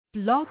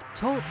Blog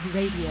Talk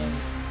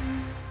Radio.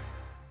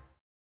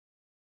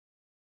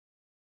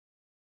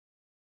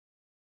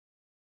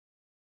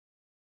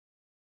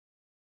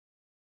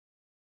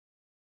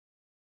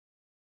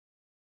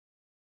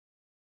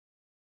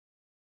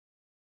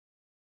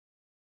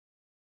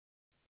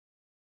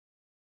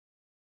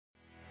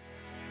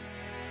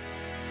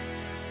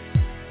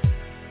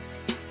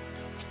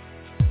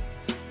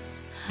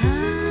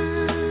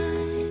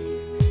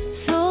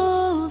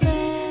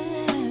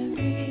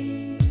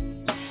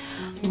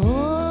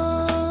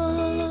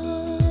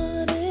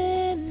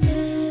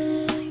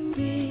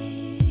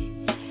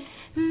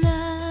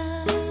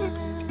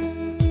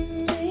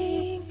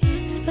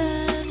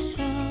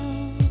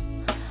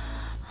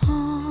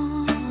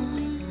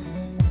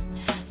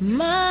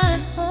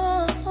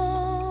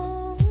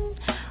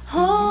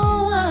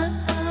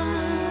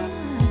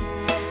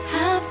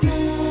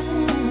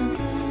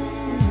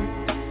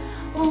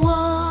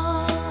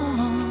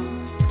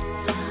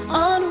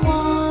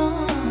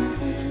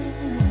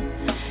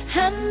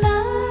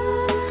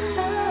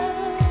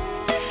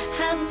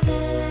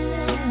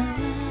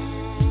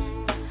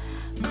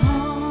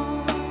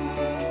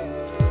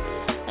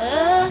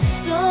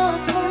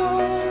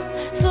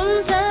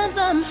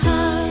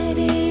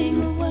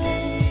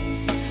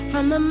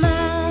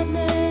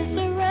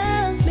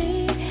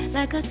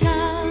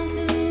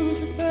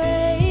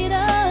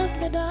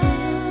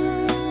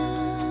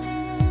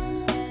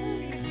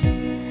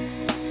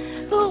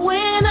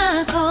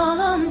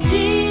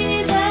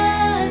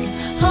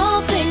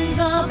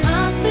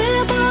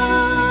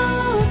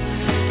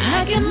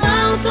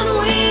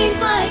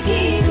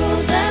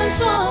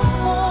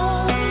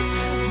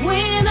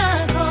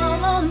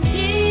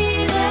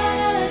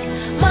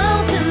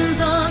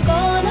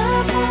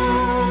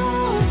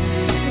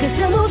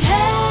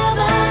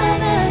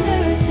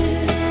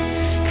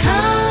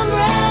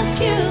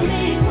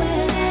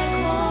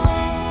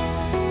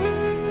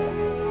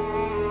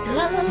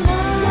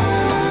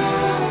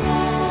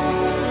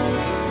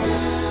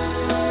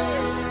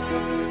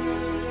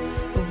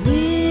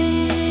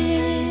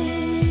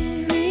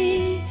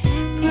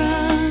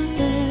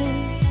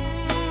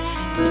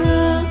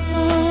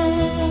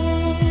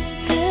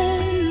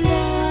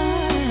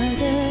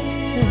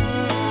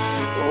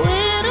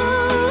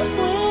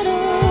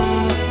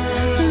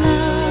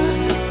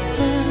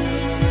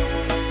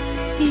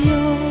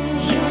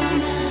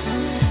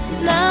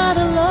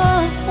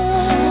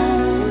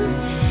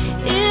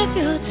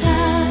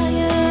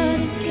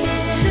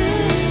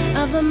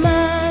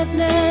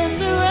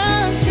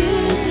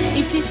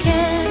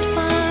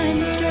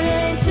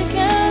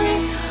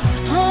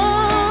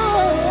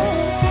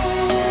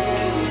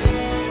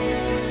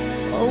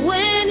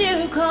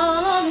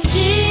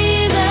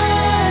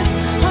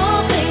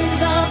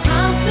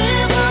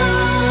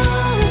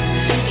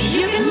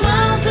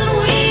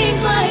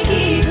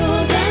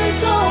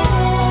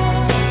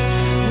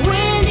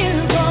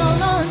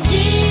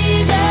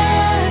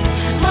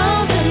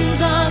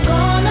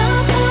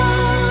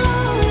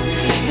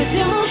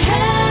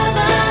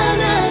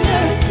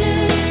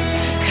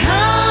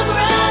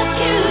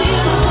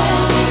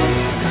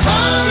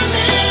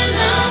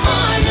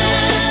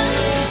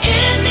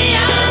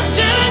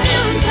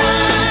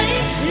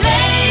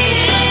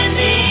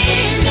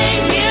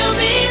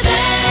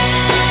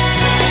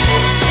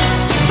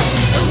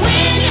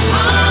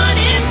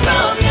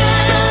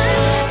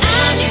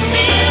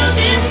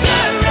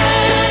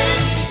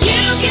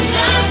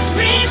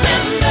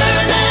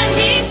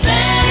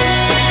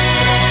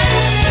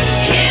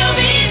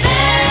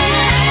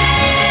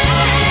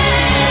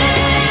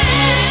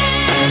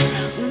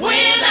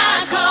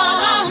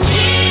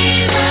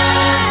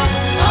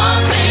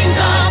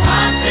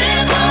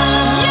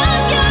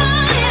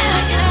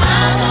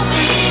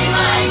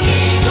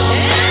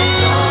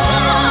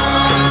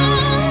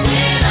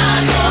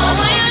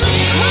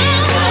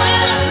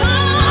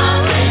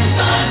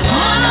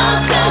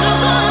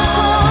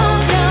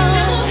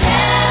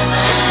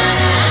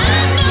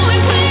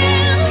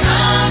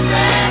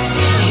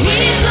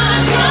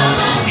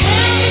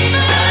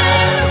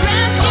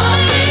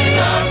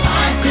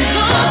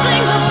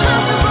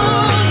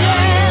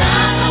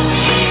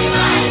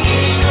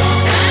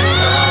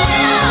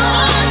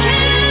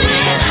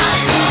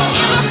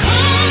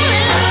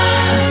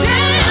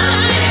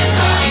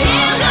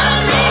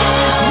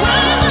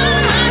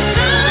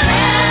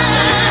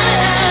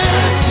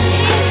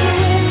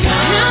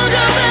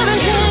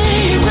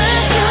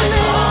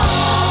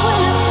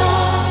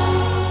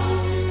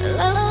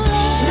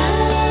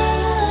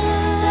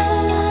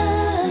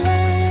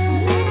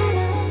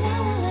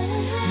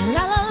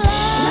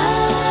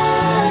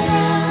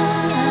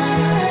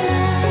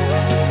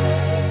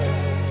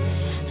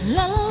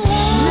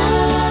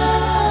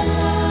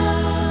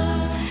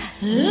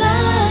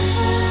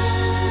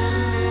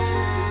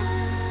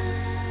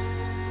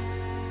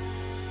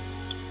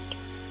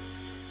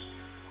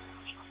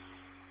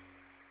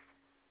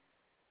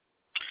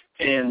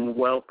 And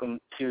welcome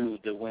to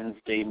the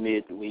Wednesday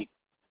midweek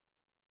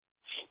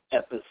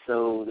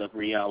episode of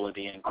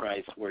Reality in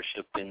Christ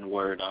Worship and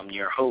Word. I'm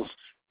your host,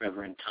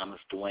 Reverend Thomas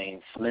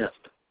Dwayne Smith.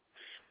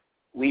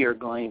 We are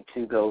going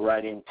to go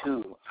right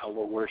into our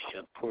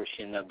worship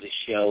portion of the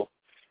show,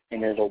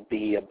 and it'll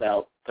be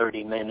about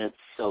 30 minutes.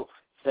 So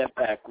sit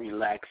back,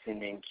 relax,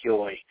 and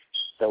enjoy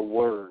the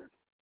word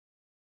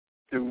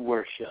through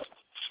worship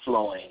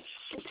flowing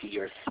into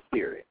your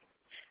spirit.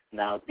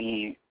 And I'll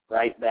be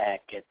right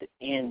back at the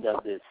end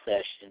of this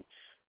session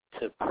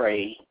to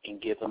pray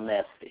and give a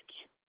message.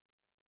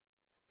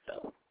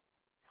 So.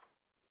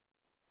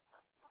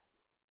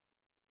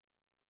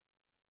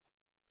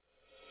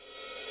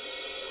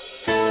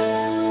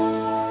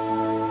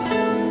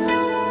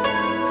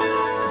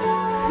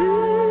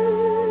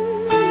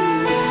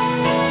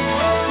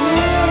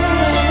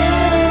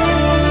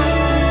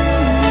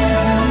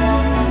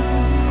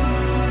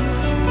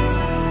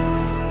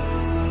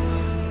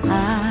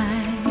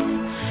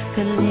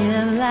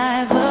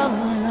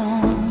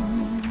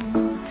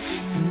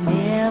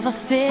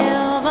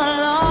 Feel the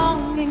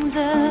longings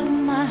of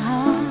my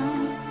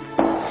heart,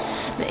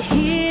 the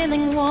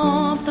healing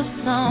warmth of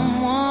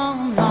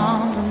someone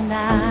lost, and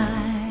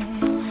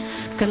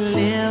I could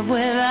live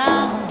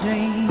without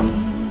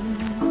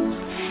dreams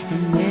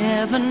and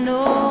never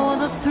know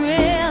the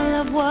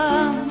thrill of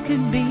what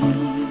could be.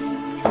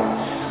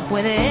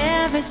 With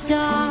every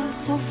star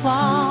so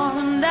far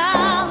and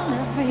out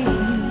of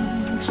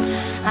reach,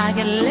 I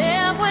could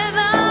live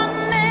without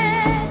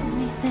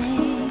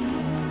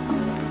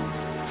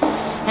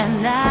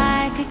and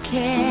I could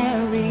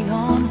carry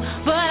on,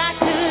 but I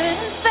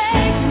couldn't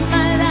face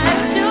my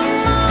life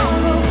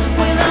tomorrow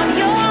without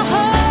your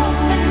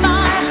hope in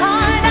my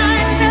heart. I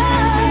know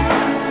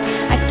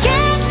I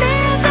can't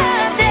live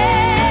a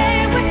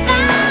day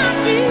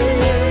without you.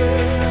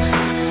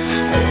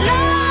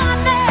 Lord,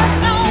 there's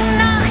no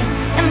night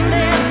and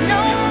there's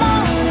no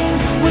morning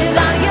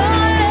without your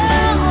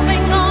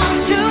loving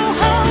arms to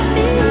hold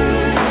me.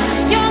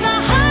 You're the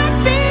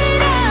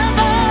heartbeat of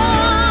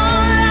all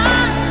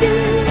I do.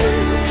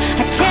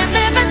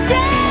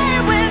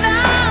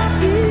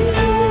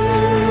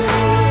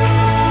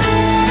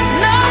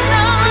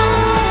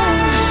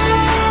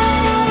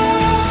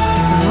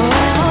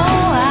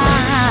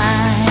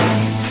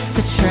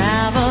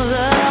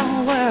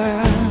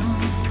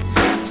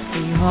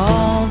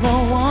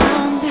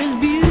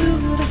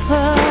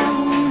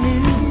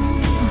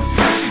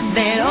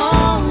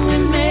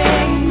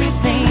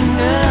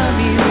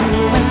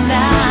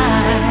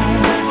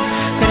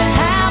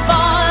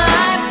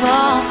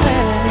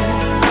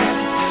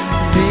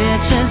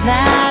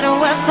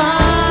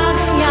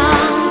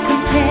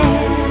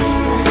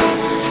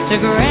 To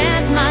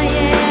grant my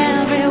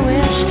every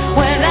wish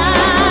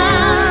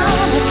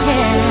without a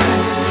care.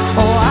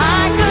 Oh,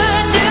 I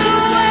could do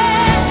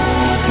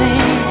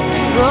anything,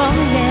 oh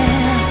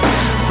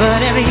yeah. But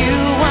if you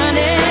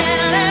wanted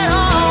it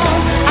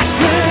all, I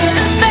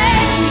couldn't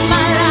face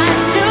my life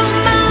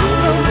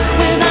tomorrow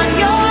without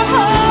your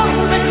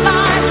hope in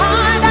my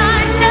heart.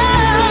 I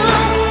know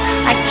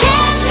I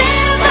can't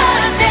live a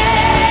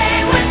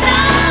day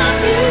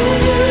without you.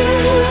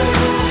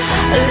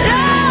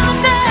 Love,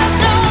 there's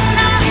no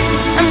night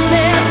and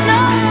there's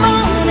no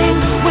morning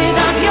without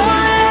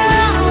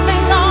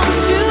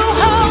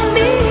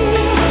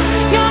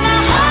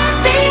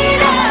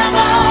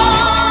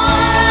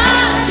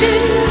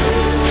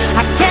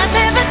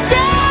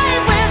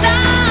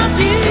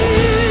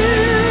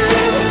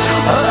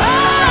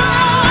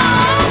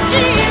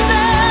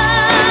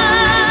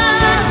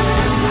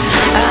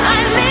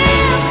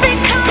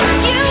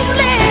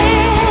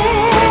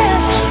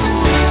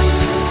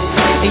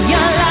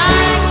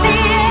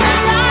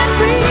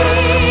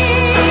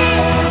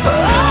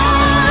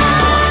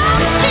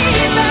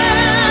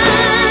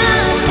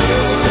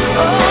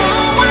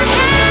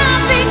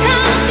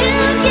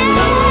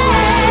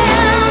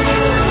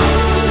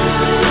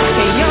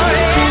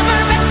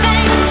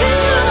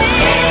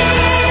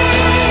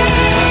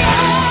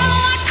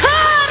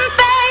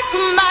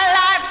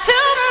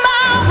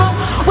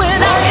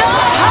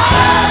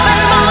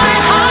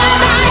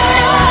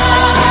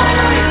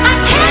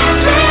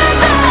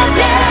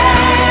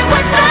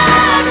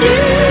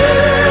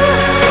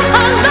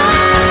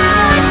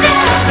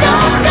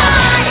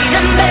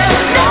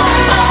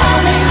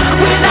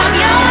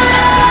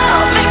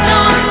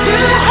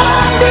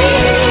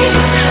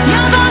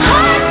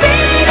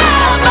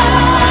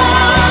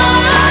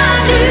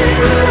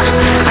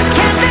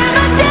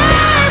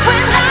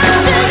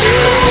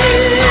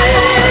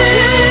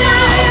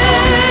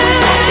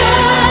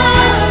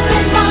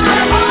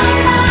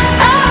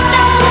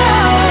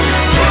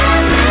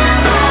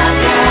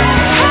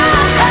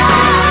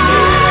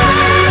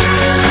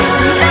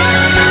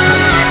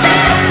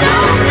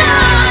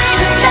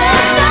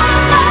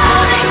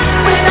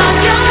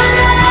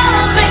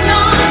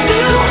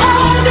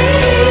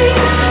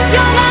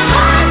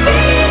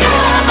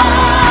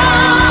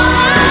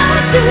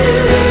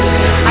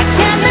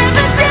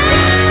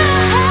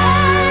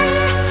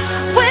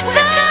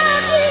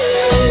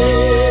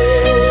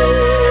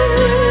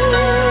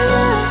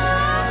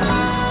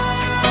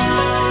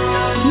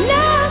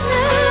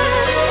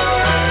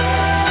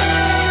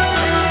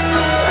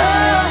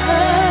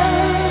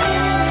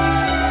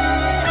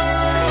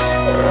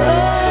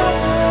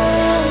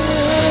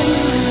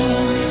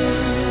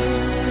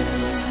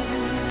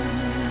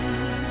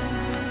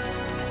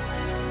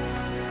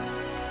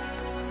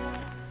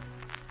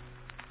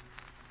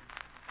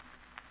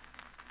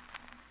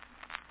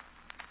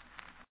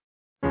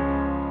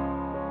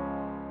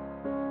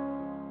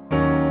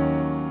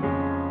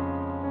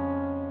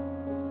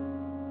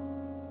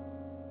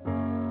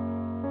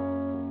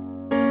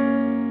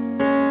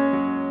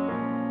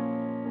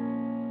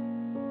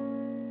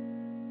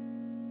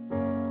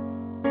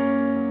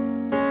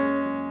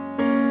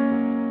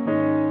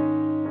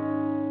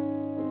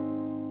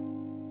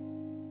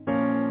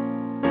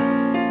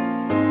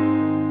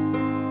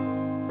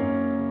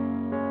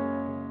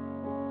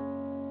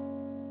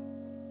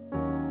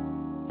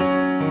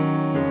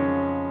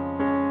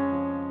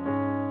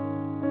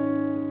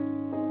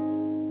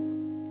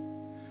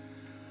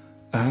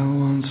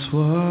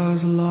was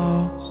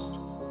lost,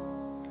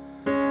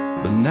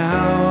 but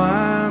now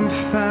I'm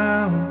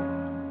found.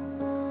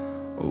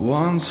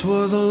 Once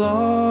was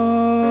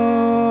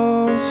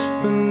lost,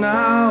 but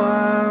now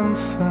I'm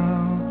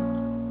found.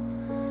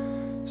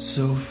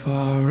 So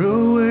far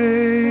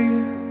away,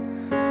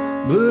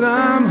 but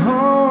I'm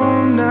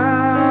home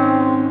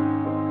now.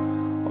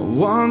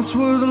 Once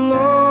was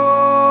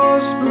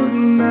lost, but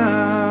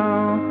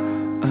now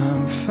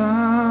I'm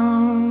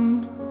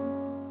found.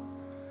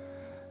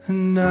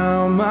 And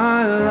now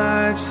my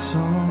life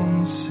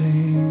song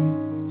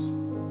sings.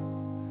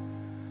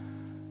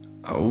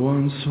 I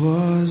once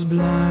was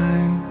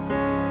blind,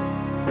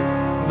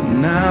 but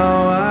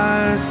now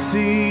I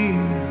see.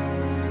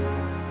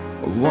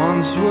 I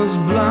once was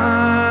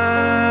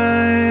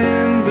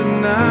blind, but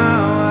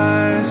now I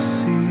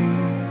see.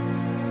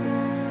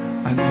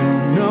 I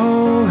don't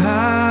know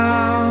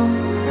how,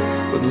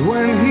 but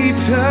when he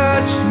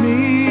touched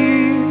me,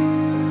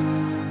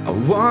 I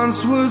once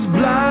was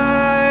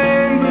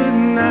blind, but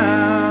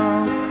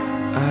now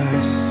I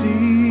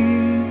see.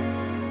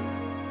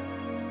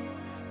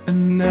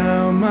 And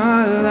now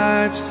my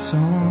life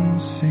song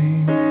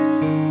sings.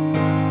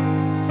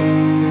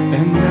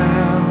 And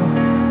now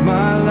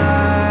my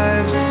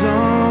life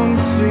song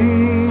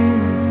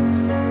sings.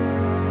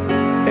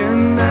 And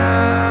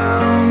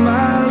now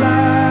my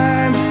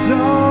life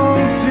song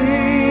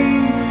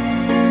sings.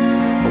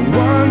 I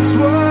once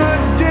was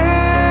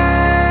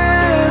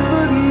dead,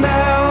 but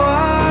now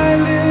I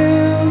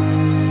live.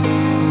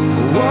 I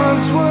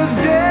once was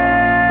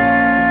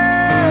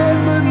dead,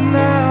 but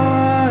now I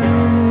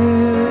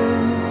live.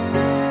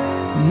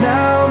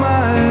 Now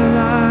my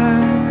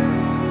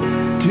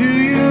life to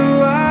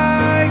you I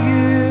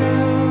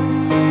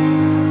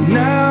give.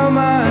 Now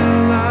my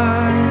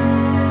life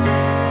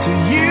to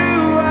you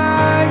I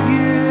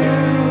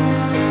give.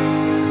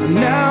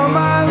 Now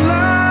my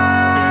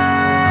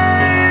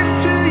life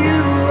to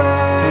you I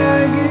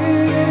give.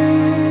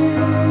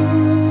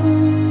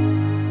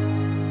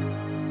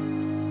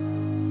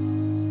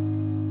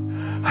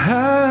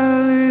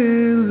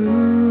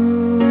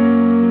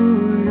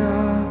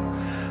 Hallelujah,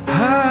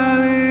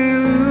 hallelujah.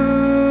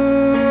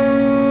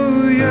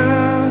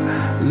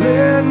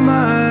 Let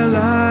my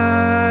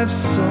life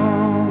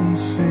song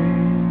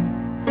sing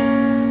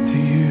to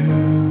you.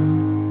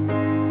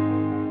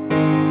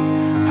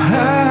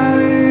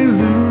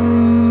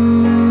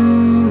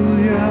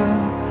 Hallelujah,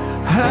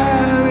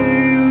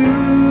 hallelujah.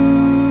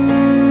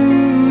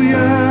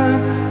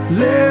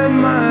 Let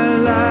my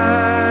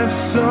life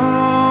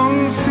song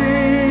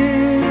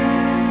sing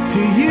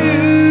to you.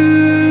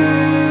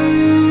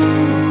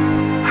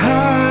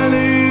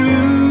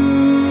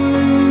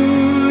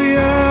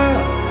 Hallelujah,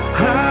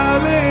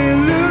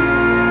 hallelujah.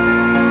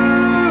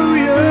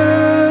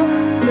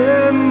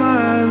 Let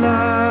my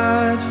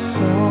life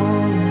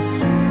song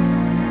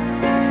sing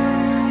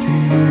to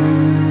you.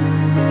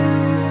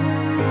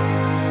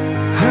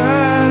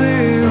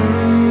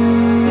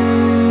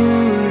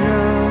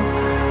 Hallelujah,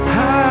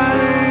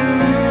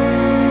 hallelujah.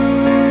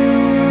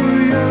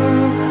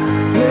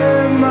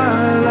 Let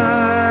my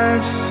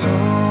life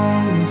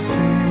song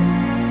sing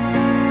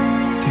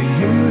to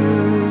you.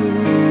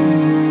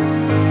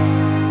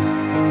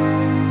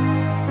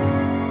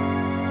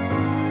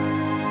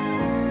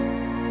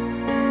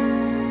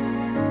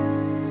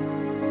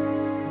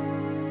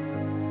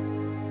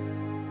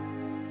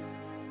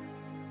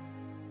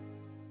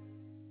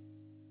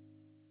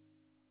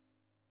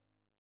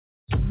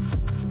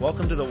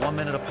 Welcome to the 1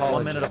 Minute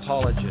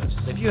Apologist.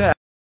 If you have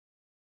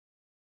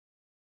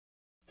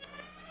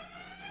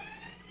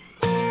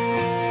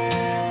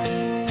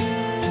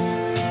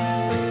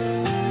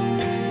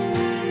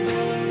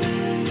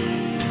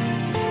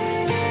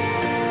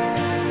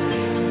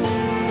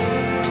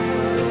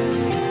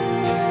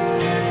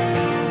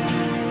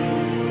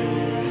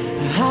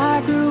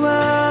I grew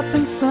up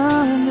in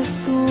Sunday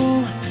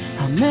school.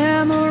 I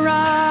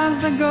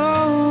memorized the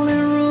golden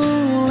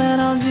rule, and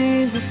how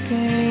Jesus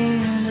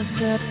came to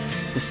set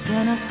the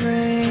sinner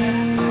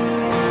free.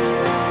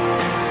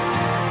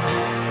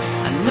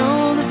 I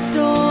know the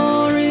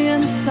story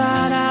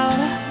inside out,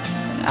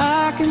 and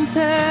I can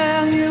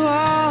tell you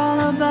all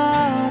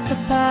about the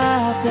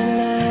path that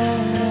led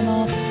him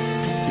up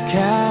to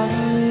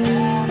Calvary.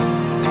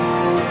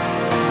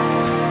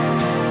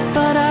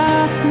 But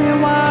ask me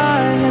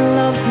why he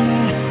loves me,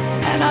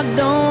 and I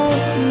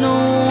don't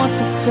know what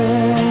to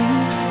say.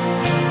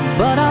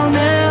 But I'll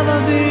never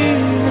be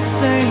the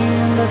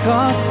same,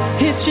 because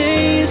he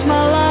changed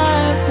my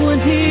life when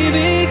he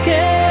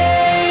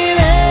became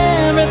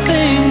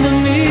everything to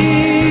me.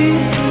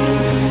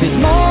 He's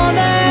more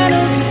than a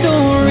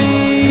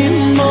story,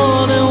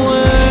 more than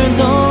words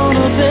on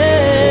a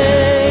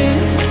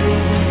page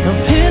of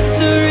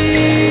history.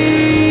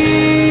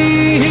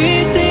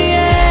 He's the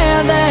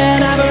air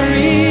that I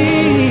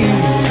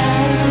breathe,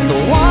 the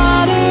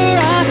water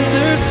I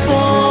thirst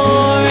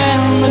for,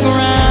 and the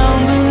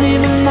ground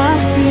beneath my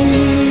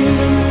feet.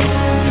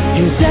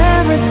 He's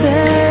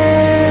everything.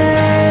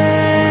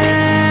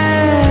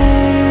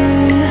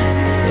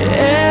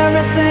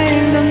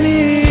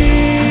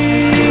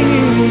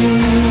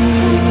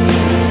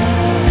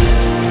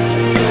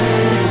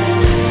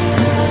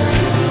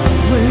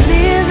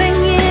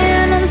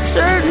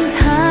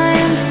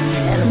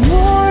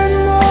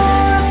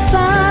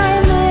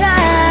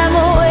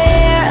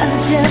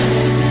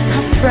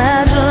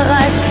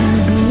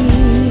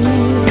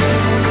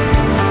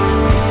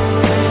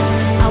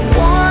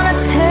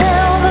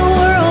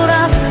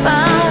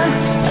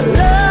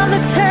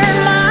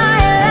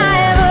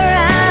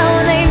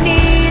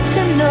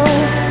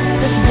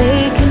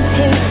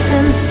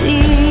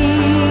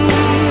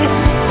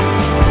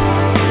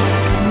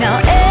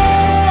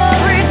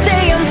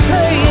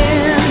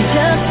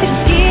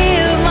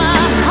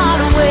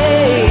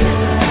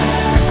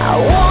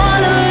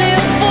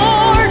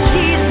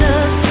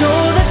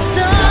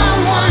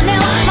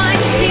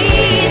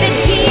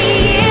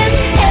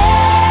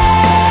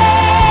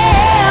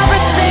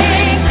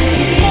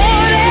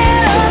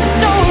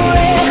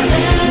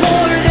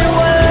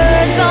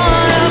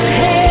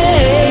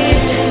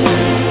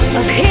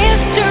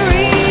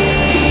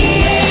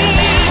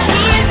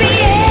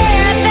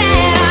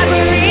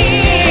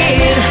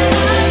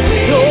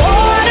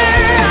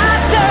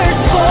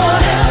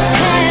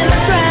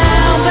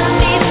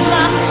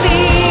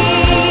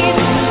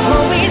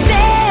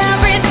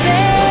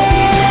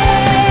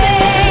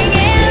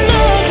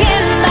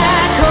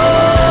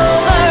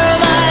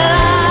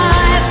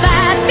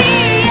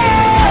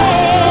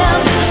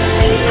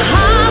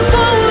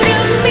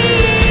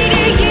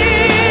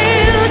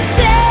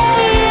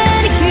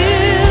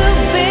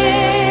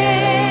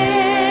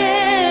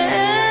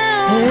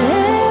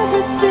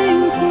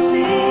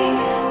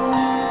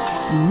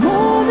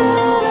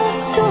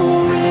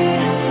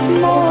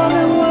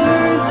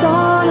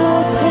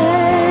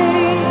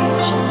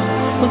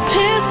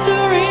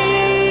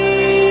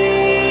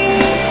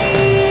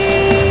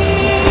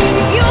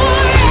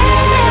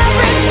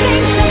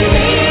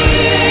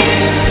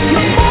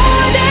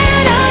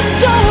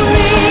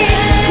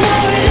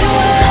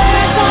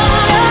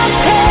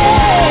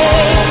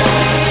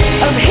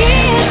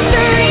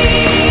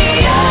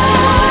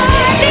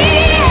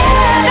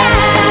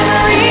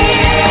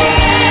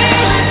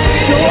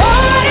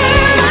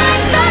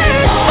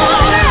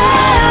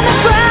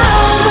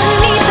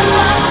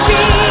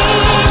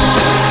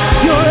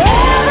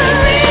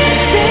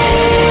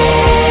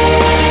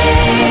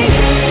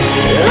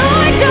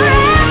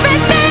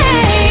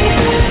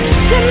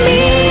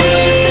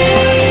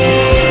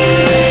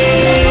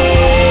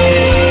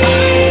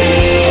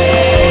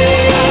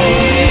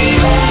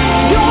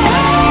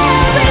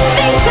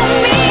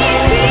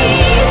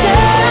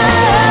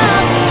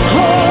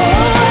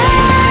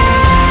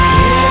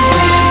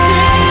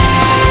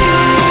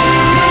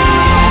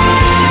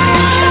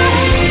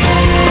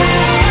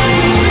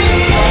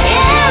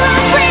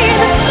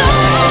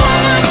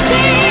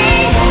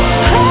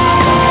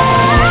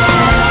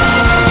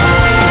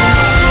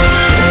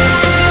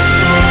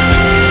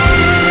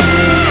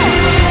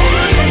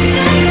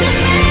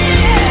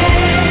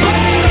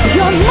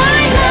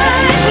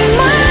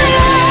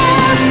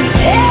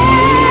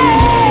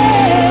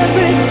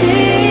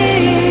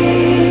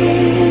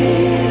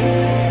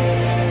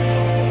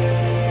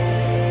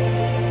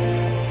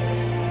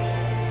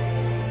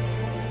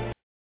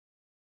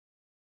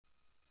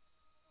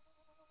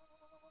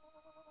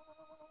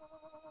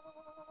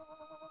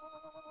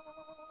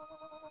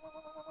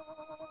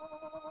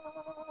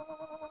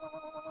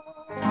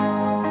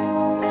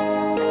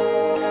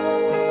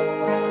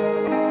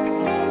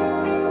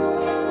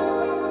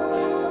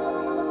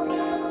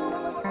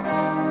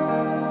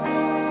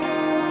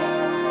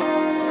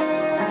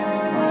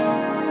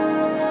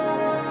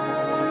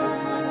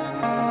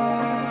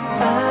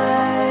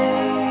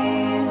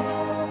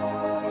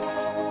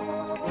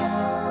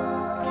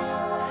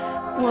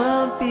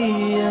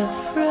 be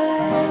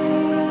afraid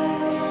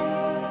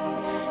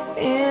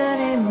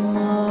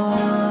anymore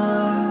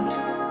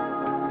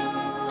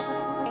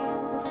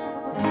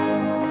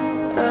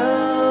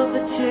of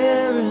the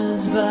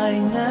terrors by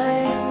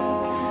night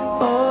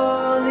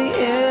or the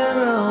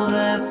arrow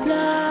that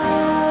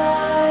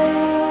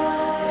flies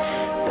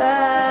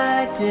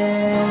by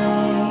day.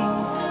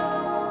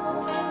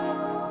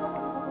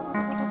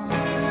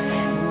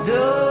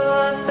 Though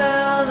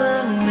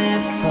 1,000 may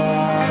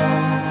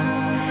fall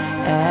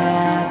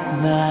at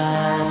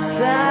my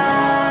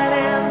side,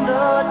 and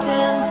though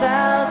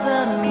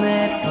 10,000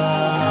 may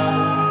fall,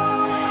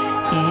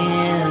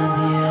 in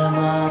Him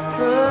I'll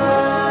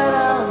put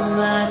all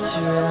my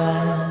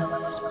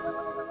trust.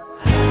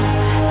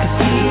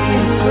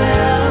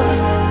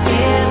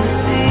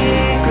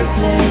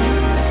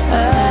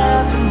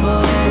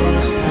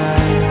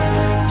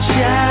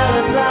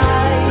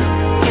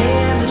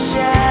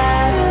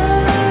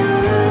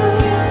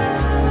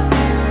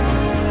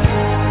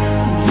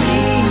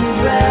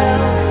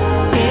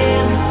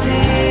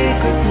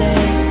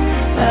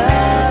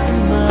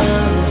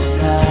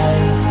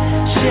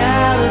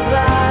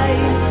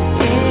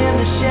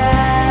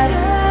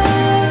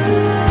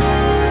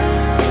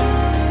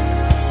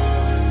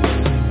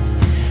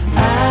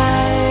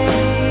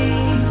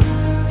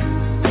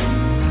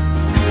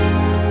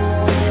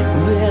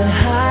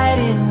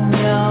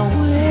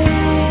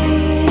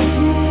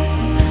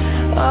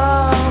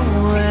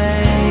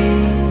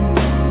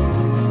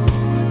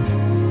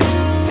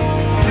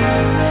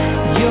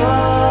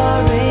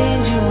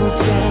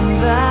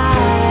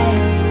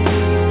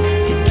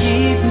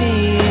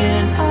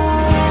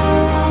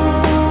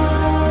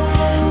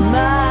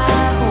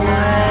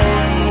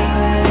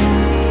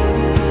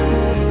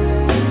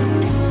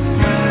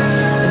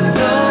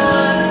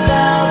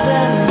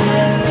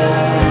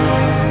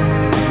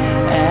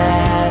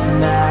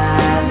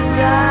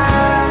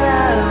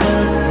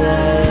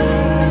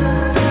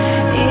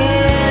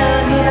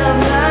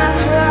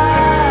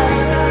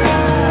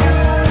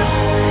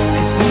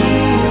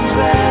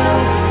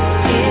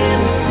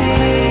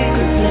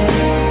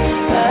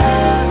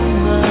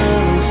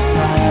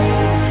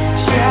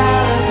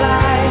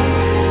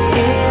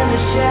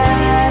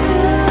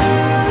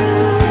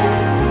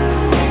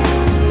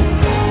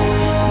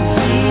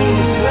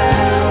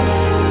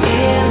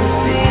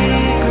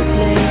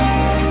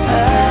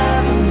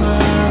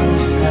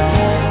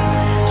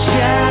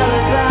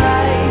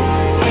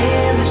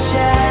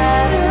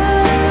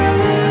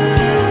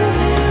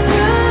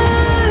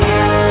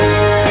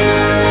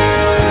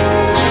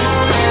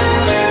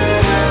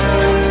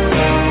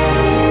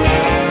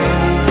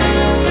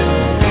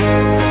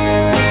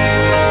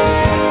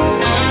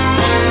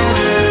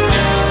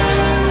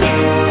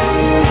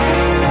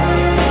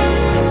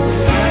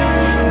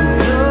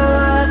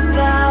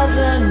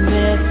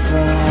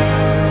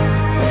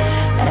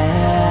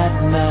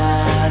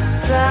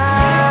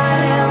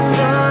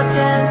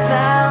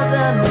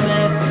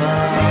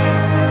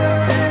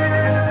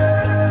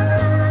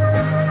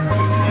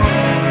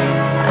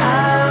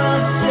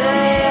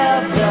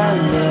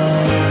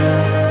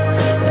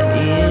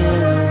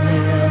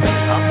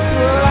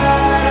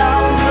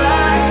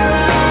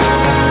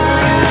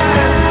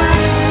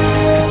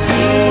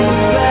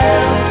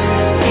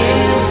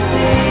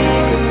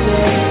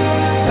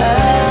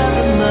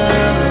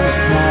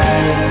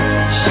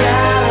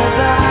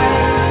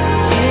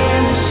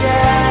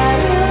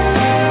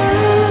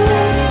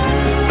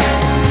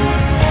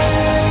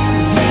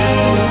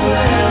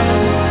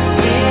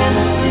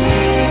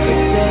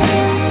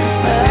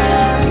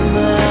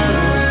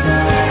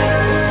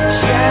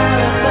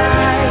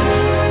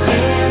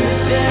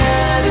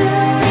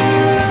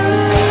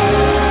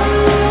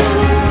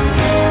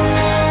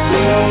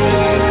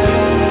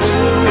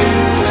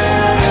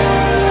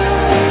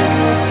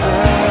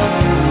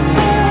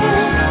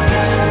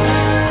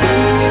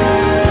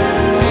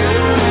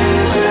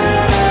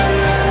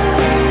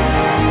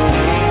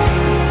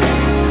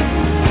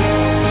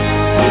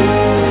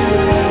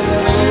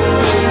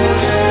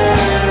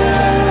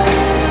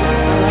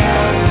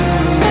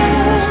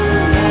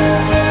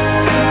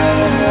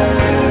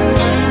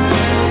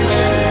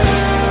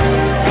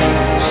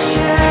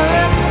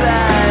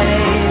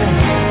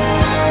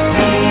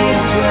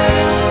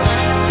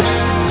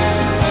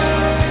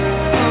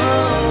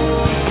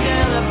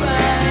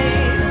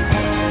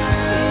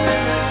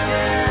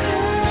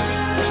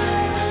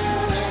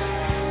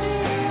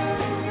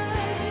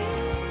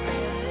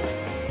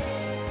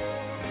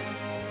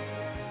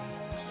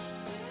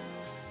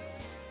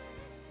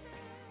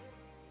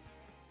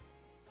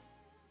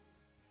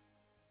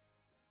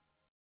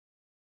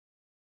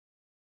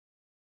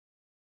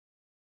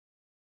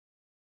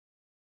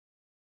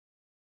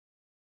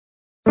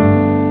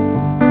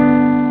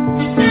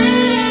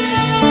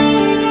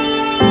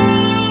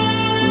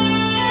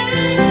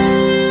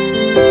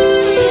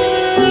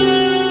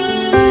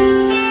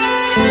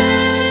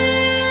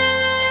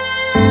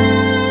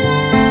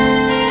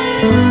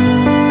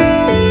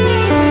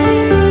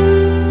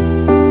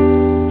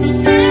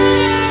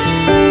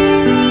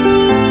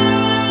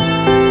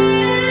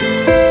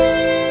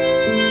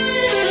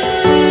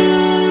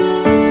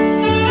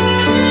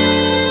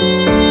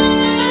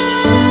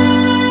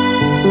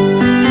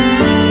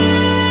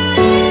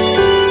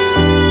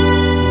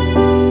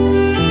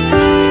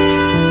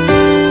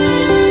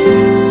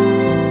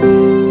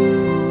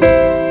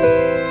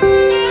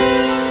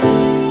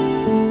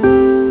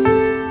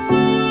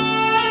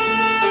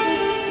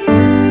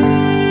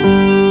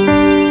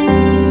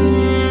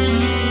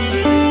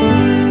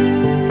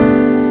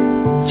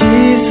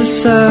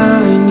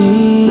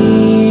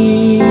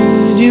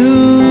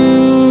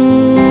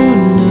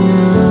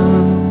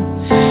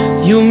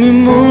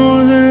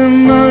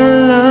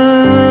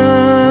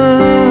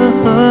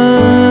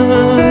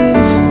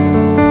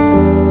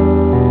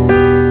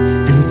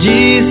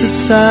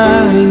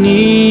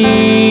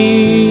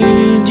 need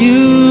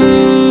you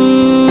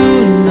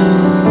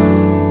now,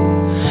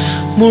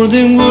 more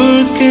than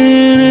words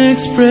can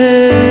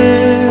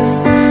express.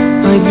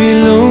 I'd be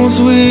lost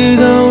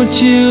without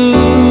you.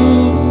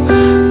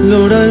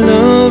 Lord, I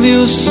love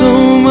you so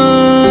much.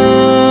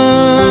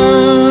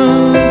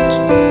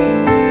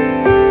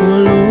 Oh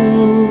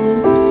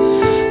Lord,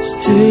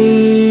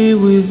 stay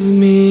with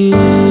me.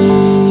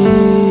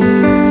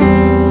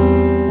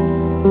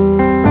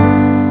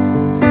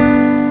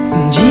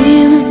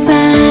 Jesus,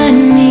 I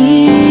need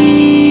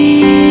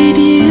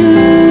you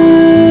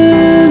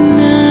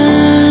now,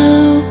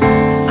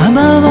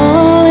 above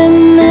all in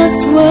this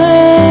world.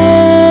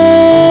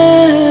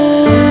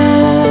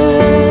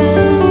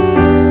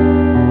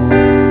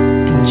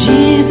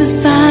 Jesus,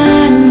 I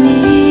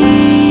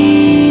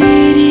need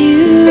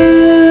you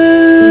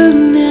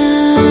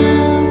now,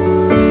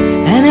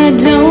 and I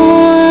don't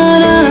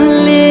wanna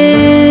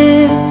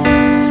live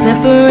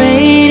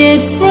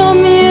separated from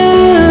you.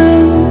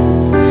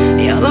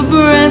 You're the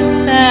breath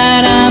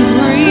that I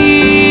breathe.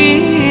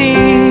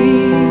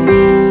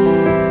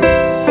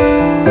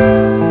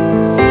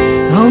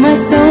 Oh, my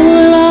soul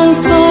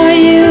longs for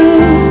you,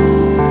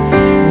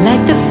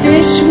 like the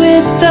fish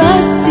with the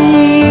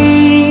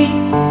sea,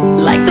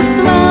 like the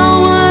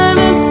flower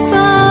the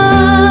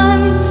sun,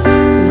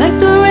 like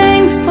the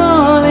rain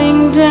falling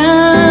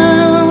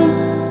down,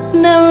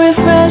 that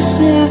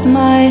refreshes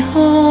my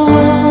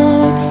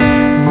heart.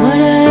 What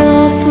I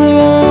offer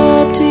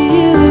up to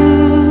you,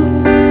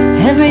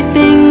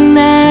 everything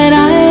that I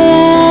am.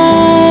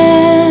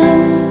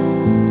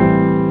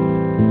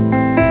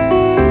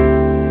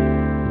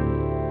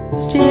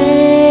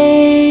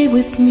 Stay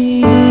with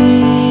me.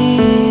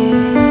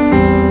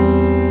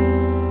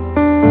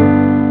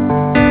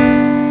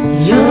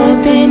 Yo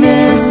te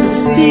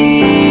necesito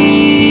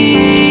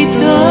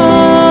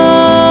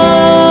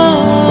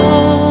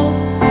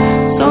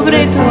sobre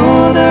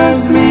todas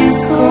mis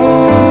cosas,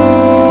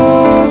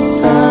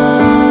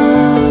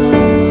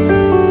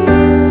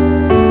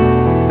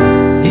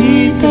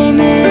 y te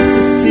necesito,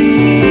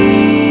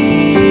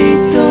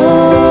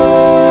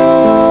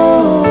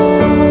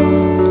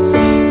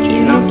 y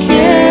no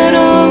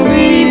quiero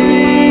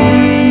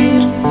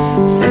vivir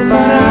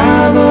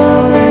separado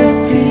de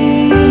ti.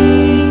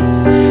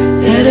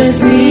 Eres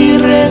mi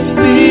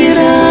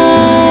respirar,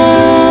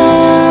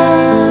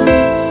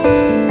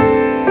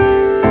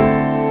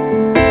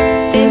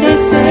 te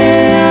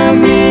desea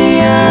mi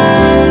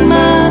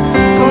alma,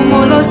 como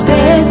los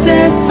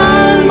peces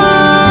al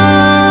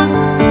mar,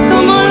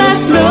 como las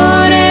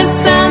flores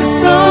al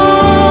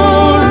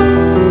sol,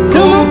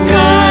 como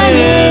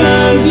cae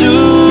la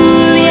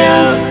lluvia,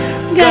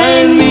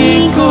 cae en mi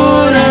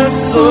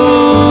corazón.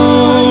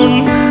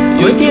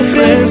 Yo te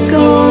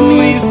ofrezco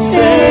mi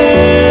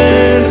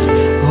ser,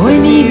 hoy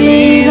mi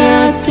vida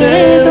te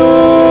doy.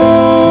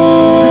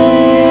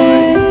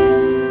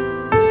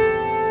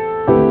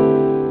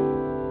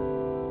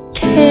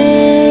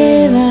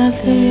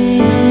 Quédate.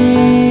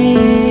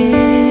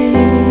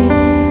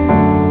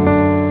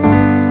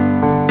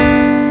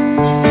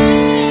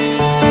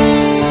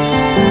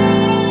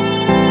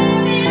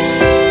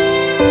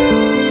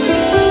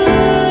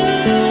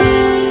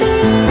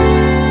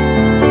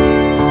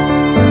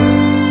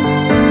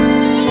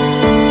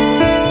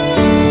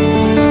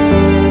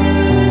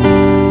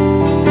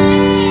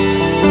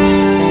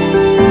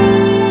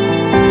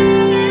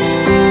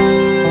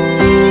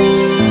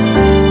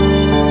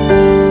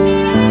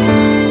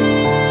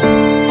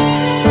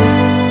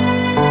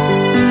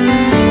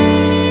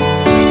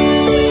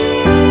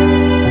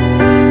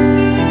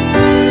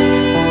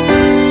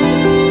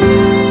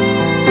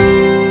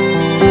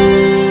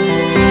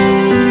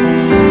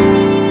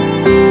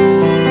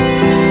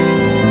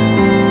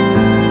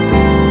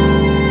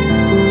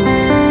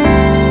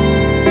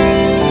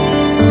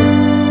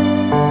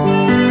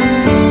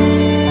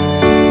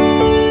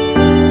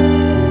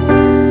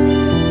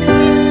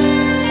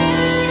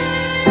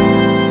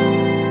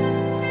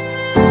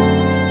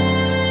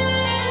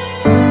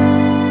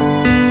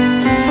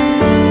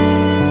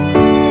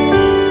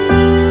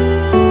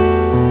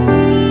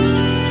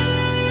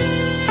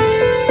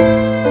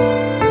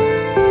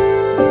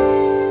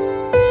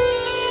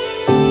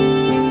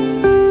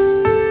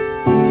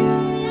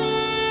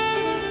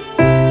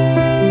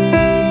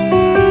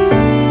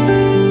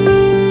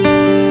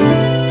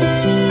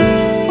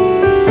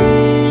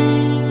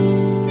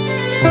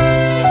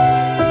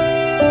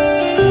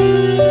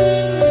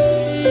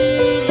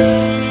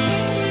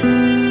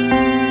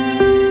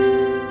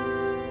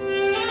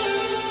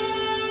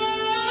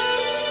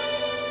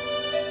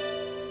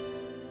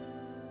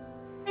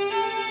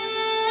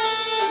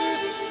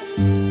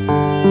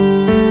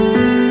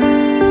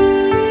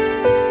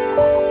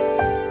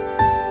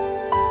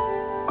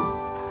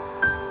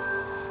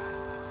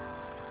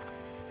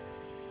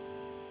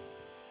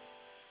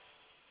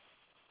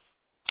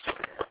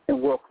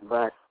 And welcome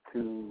back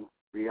to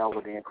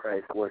Reality in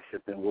Christ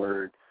Worship and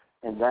Word.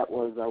 And that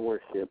was our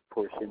worship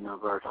portion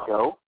of our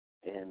show.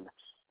 And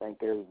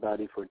thank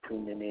everybody for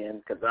tuning in,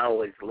 because I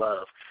always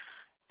love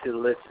to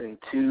listen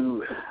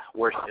to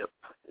worship.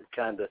 It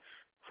kind of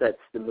sets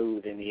the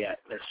mood and the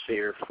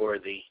atmosphere for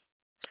the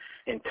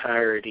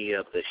entirety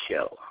of the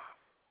show.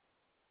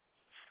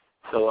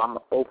 So I'm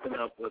going to open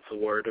up with a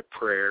word of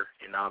prayer,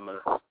 and I'm going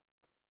to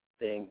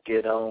then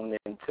get on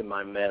into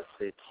my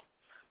message.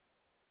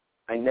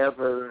 I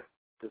never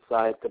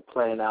decide to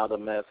plan out a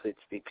message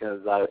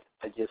because I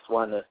just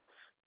want to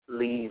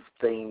leave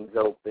things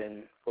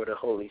open for the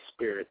Holy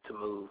Spirit to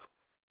move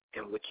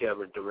in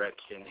whichever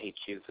direction he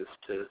chooses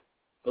to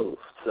move.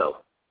 So,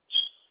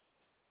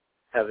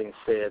 having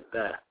said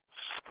that,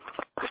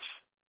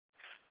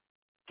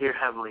 dear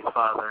Heavenly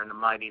Father, in the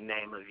mighty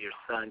name of your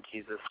Son,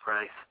 Jesus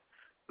Christ,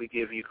 we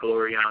give you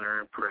glory, honor,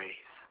 and praise.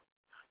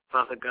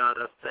 Father God,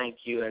 I thank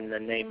you in the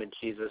name of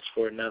Jesus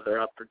for another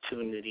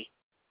opportunity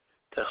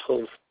to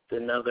host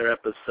another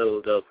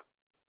episode of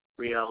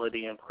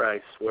Reality in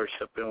Christ,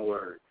 Worship and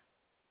Word.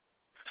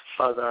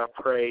 Father, I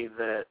pray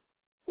that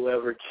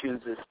whoever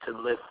chooses to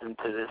listen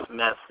to this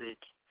message,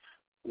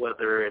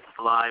 whether it's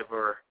live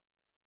or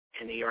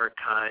in the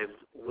archives,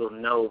 will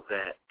know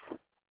that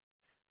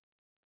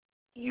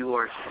you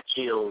are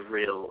still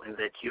real and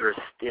that you are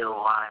still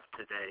alive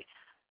today,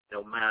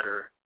 no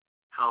matter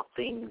how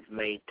things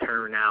may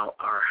turn out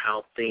or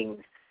how things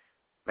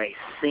may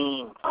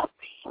seem to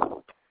be,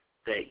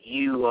 that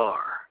you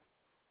are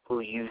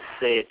who you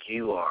said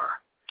you are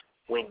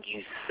when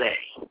you say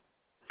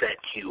that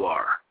you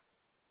are.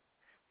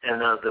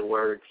 In other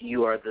words,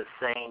 you are the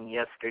same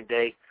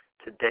yesterday,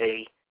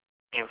 today,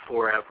 and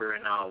forever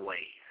and always.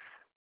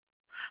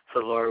 So,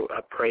 Lord,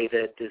 I pray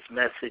that this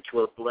message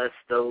will bless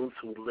those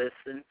who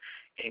listen,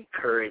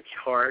 encourage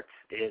hearts,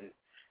 and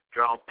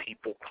draw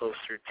people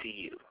closer to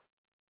you.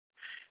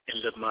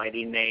 In the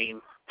mighty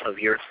name of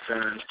your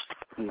Son,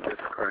 Jesus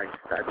Christ,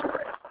 I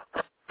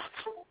pray.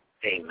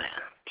 Amen.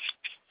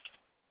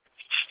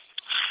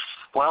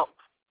 Well,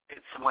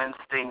 it's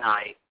Wednesday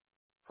night,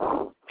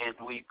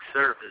 midweek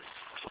service.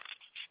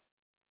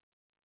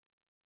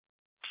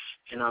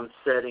 And I'm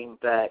sitting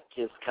back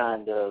just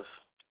kind of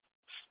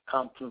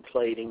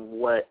contemplating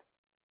what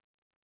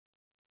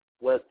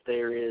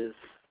there is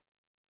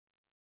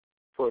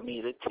for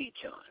me to teach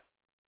on.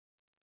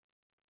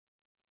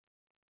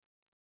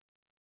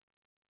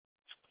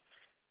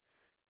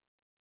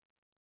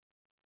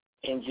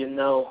 And you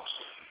know,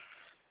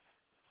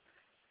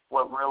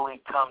 what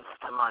really comes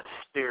to my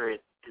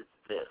spirit is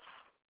this.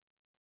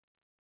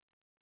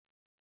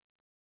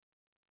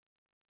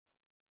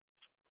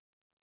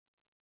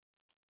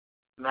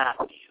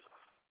 Matthew,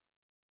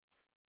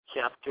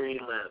 chapter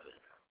 11,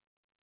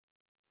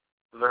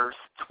 verse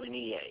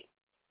 28.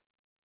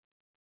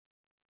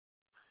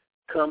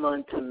 Come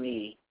unto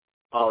me,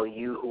 all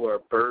you who are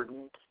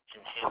burdened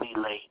and heavy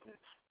laden,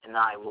 and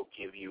I will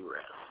give you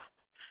rest.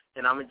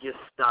 And I'm going to just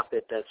stop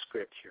at that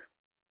scripture.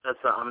 That's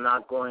all. I'm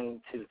not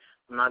going to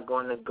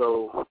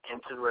go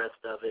into the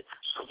rest of it.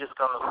 I'm just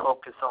going to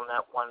focus on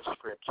that one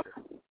scripture.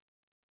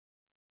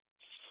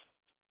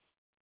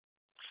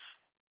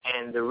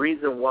 And the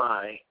reason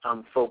why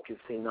I'm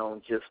focusing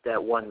on just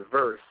that one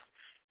verse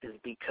is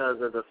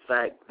because of the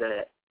fact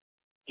that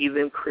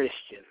even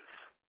Christians,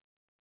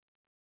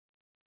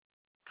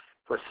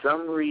 for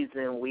some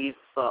reason we've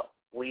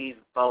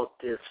bought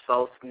this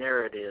false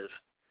narrative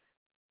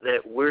that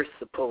we're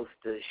supposed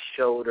to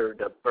shoulder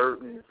the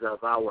burdens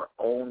of our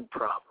own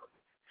problems,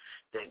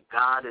 that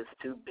God is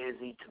too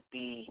busy to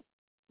be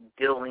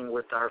dealing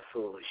with our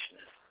foolishness.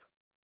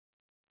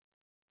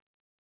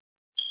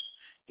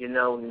 You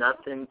know,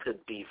 nothing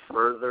could be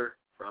further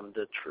from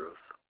the truth.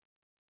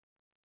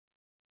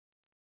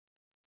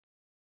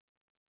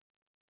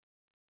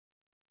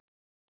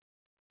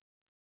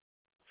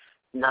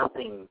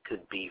 Nothing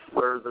could be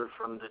further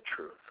from the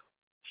truth.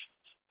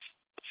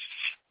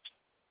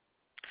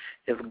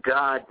 If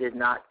God did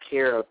not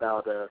care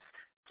about us,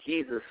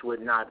 Jesus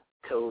would not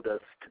have told us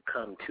to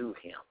come to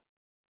him.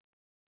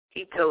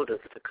 He told us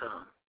to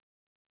come.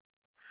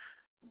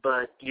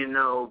 But, you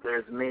know,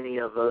 there's many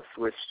of us,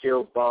 we're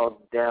still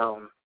bogged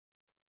down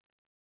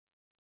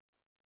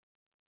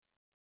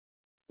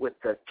with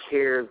the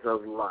cares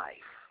of life.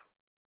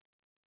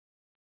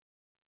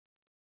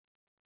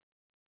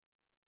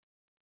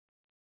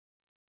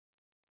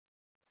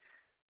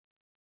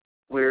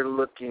 We're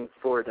looking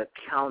for the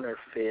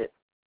counterfeit,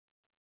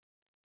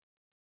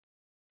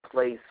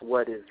 place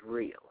what is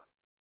real.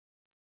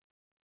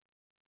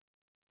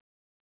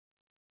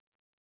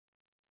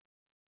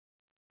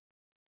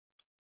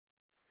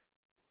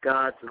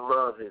 God's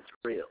love is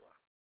real.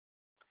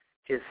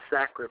 His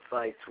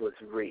sacrifice was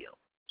real.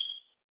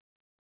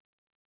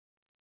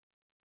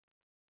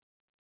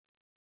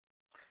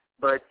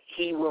 But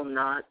he will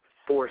not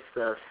force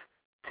us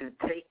to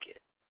take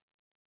it.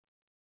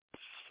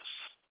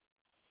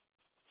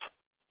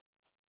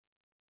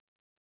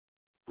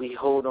 We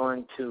hold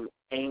on to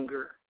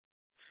anger.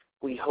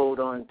 We hold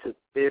on to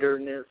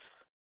bitterness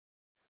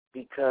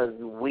because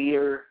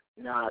we're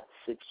not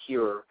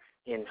secure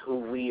in who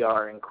we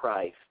are in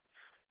Christ.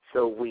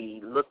 So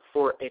we look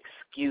for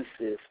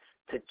excuses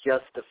to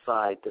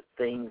justify the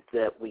things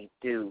that we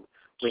do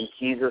when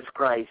Jesus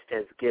Christ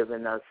has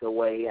given us a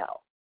way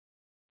out.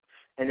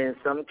 And in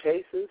some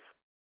cases,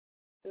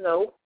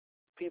 no,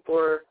 people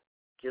are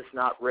just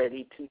not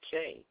ready to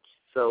change.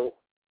 So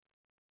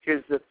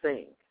here's the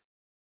thing.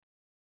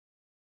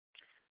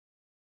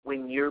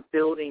 When you're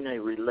building a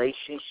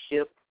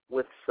relationship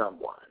with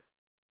someone,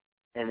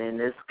 and in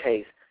this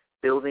case,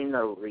 building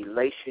a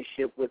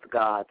relationship with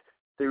God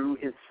through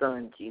his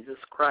Son, Jesus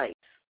Christ,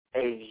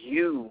 as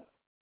you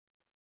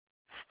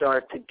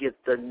start to get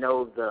to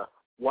know the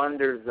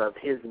wonders of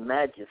his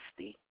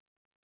majesty,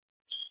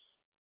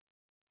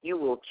 you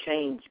will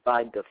change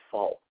by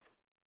default.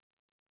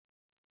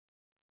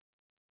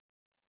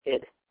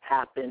 It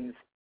happens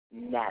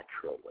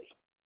naturally.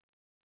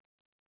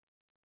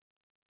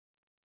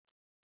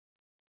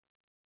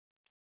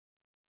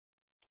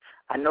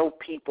 I know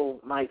people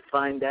might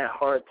find that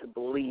hard to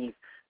believe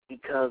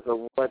because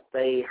of what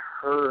they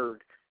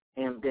heard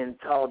and been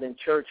taught in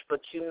church, but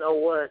you know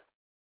what?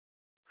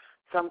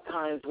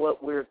 Sometimes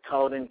what we're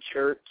taught in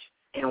church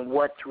and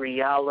what's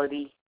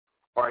reality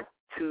are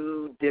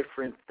two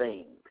different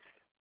things.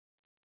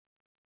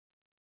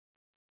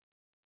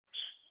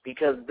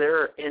 Because there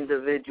are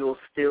individuals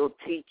still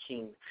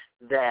teaching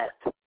that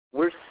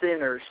we're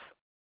sinners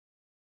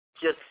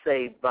just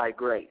saved by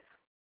grace.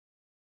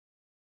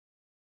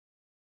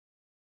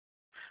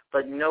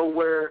 But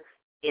nowhere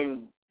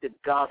in the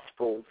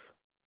Gospels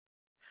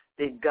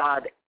did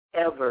God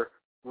ever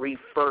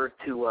refer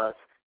to us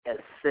as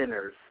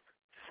sinners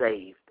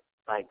saved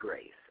by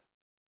grace.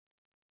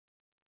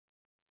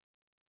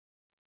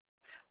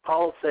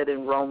 Paul said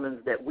in Romans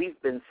that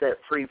we've been set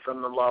free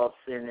from the law of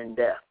sin and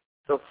death.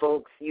 So,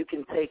 folks, you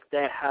can take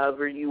that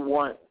however you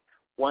want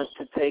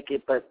to take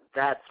it, but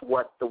that's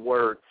what the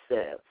Word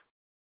says.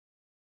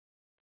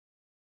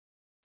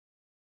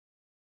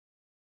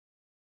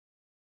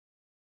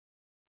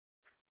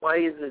 Why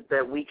is it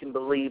that we can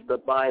believe the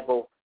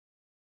Bible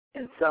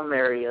in some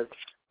areas,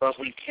 but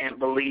we can't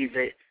believe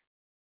it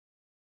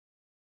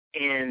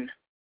in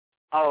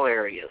all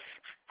areas?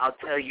 I'll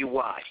tell you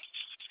why.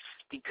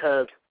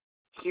 Because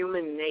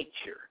human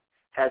nature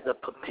has a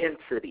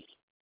propensity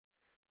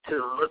to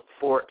look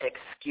for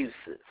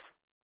excuses,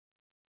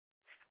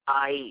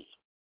 i.e.,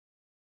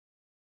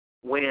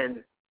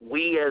 when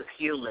we as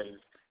humans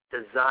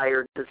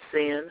desire to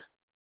sin,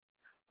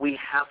 we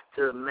have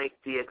to make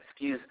the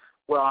excuse,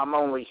 well, I'm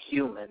only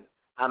human.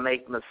 I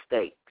make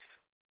mistakes.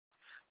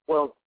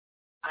 Well,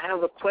 I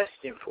have a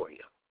question for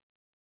you.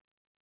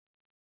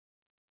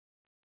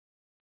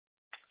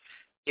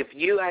 If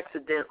you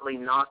accidentally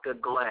knock a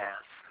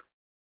glass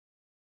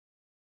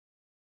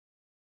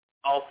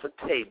off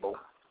a table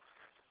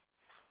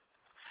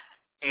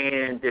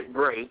and it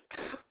breaks,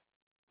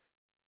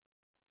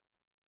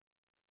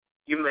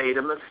 you made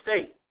a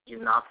mistake.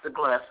 You knocked the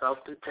glass off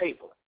the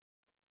table.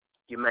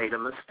 You made a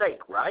mistake,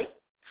 right?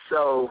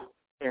 So,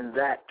 in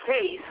that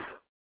case,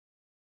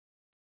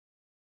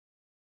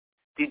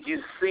 did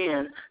you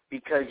sin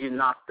because you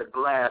knocked the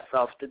glass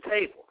off the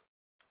table?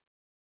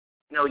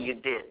 No, you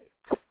didn't.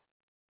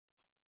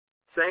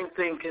 Same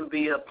thing can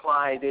be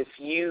applied if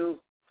you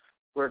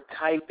were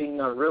typing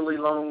a really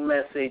long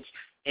message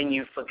and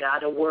you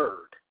forgot a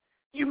word.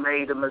 You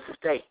made a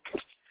mistake.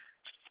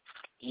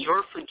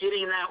 Your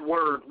forgetting that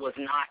word was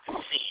not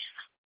sin.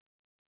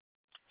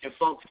 And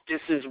folks,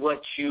 this is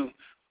what you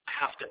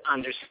have to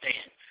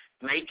understand.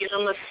 Making a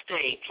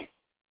mistake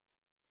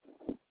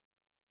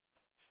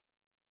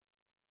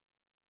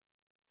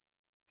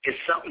is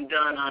something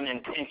done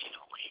unintentionally.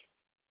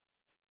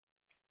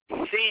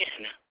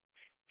 Sin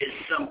is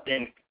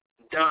something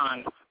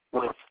done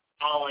with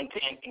all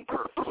intent and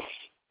purpose.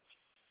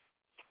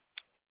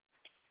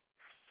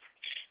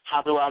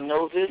 How do I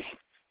know this?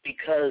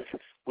 Because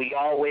we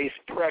always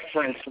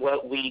preference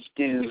what we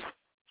do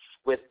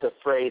with the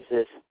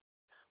phrases,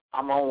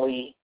 I'm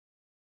only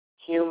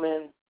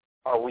human,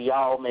 or we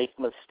all make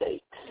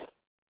mistakes.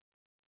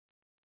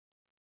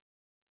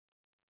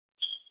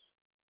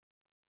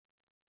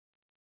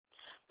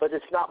 But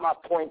it's not my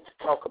point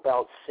to talk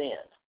about sin.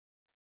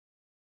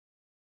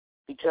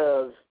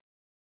 Because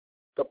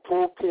the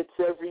pulpits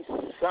every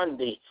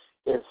Sunday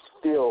is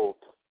filled.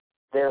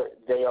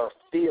 They are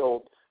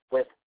filled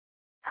with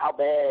how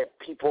bad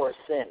people are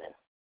sinning.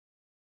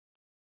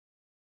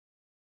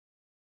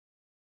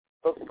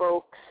 But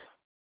folks,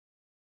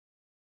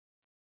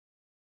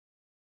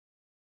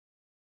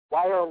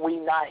 why are we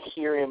not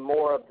hearing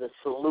more of the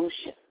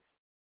solution?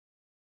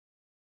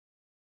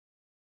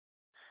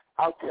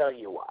 I'll tell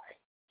you why.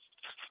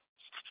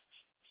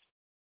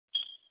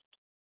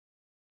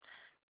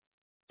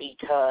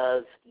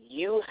 Because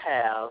you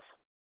have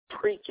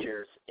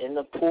preachers in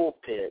the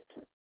pulpit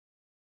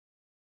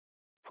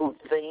who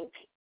think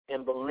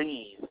and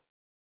believe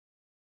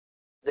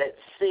that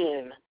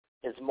sin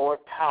is more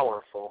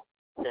powerful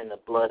than the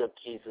blood of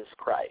Jesus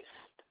Christ.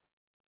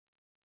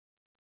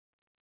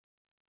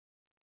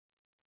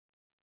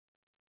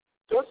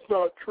 That's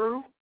not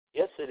true.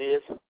 Yes, it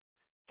is.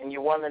 And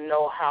you want to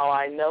know how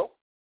I know?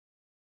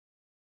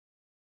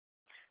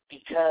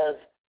 Because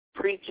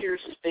preachers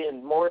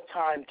spend more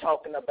time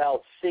talking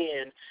about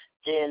sin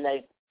than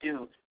they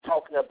do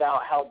talking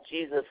about how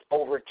Jesus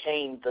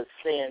overcame the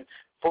sin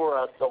for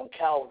us on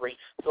Calvary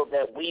so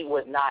that we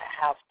would not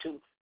have to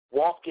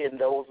walk in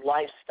those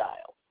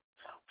lifestyles.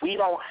 We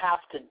don't have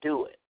to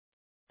do it.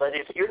 But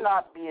if you're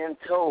not being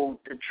told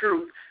the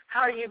truth,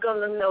 how are you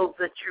going to know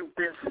that you've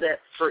been set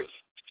free?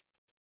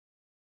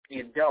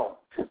 You don't.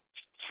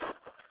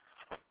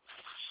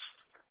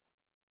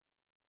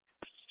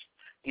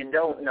 You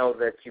don't know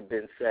that you've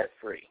been set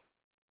free.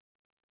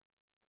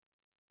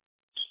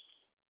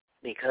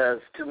 Because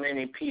too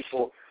many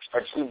people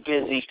are too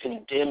busy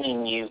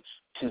condemning you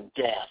to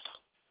death.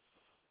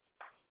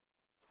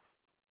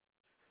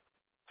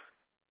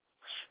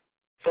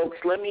 Folks,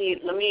 let me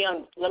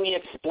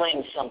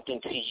explain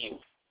something to you.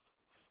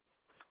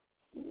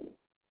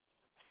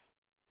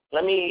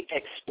 Let me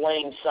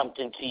explain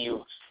something to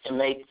you and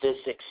make this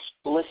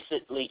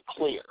explicitly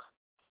clear.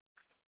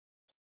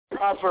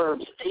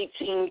 Proverbs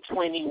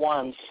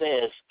 18:21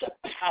 says the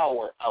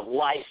power of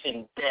life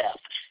and death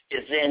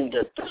is in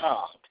the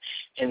tongue,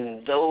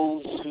 and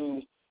those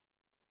who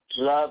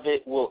love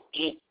it will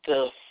eat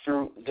the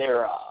fruit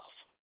thereof.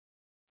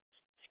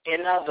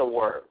 In other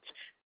words,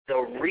 the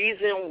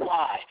reason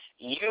why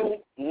you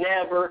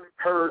never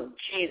heard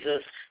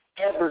Jesus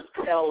ever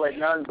tell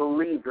an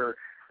unbeliever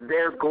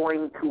they're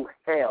going to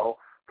hell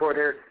for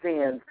their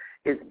sins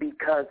is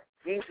because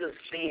Jesus,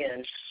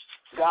 being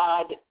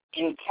God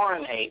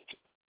incarnate,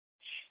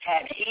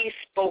 had he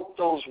spoke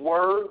those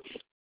words,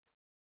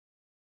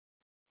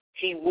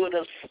 he would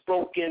have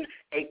spoken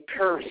a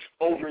curse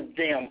over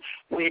them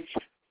which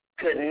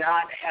could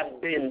not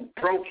have been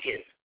broken.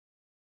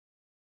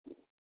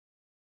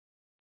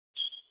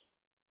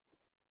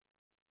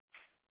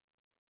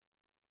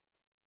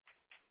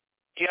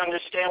 Do you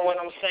understand what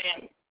I'm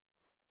saying?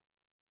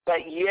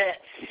 But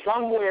yet,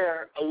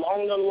 somewhere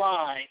along the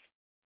line,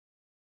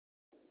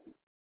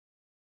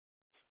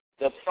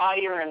 the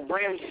fire and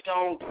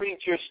brimstone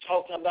preachers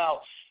talking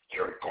about,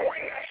 you're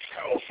going to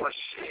hell for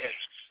sin.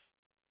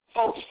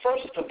 Folks,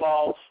 first of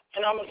all,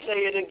 and I'm going to say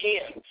it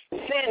again,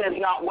 sin is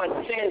not what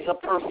sends a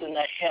person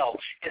to hell.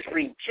 It's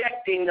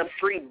rejecting the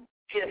free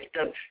gift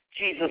of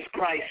Jesus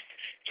Christ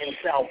and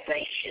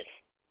salvation.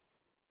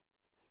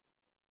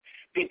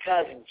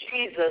 Because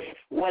Jesus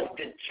was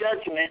the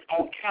judgment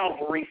on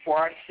Calvary for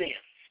our sins.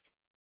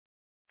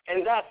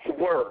 And that's the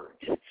word.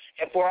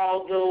 And for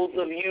all those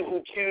of you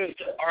who choose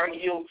to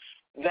argue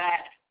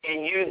that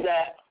and use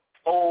that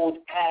old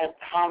ad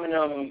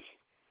hominem,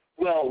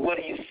 well, what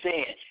are you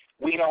saying?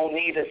 We don't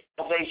need a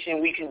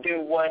salvation. We can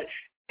do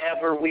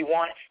whatever we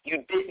want.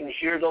 You didn't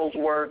hear those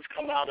words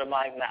come out of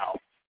my mouth.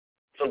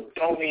 So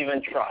don't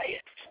even try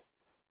it.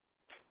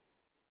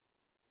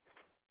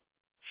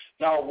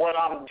 Now, what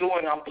I'm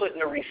doing, I'm putting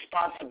the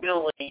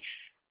responsibility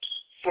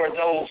for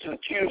those who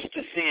choose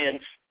to sin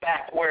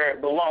back where it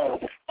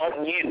belongs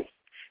on you.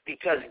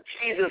 Because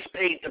Jesus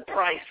paid the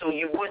price so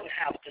you wouldn't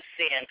have to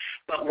sin.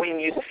 But when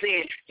you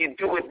sin, you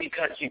do it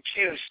because you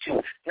choose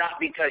to, not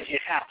because you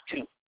have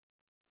to.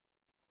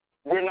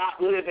 We're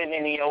not living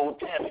in the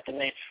Old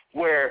Testament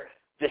where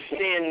the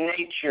sin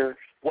nature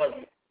was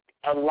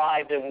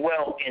alive and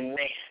well in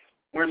man.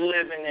 We're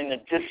living in a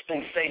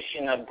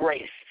dispensation of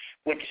grace,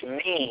 which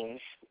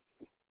means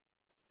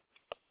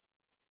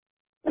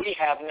we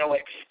have no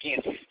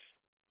excuse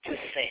to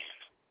sin.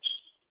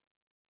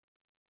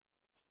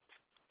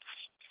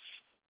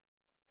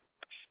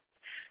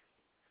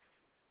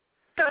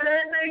 So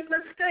they make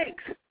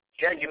mistakes.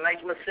 Yeah, you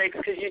make mistakes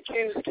because you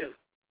choose to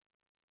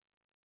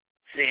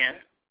sin.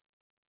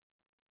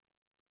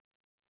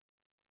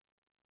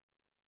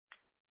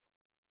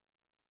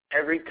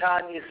 Every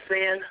time you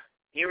sin,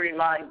 you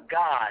remind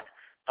God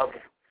of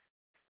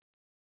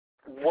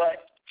what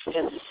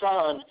his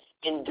son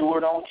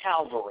endured on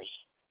Calvary.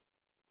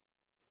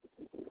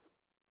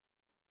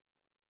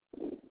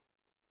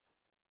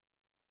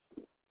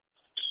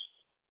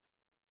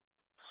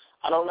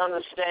 I don't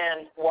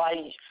understand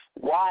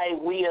why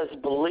we as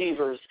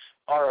believers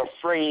are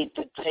afraid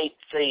to take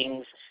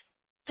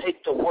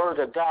the word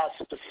of God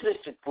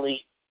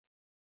specifically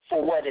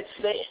for what it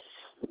says.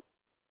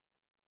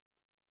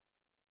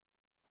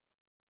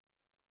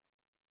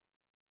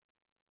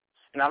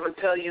 And I'm going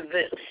to tell you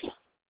this.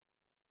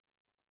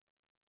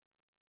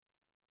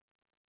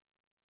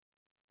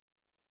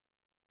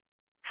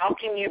 How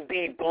can you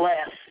be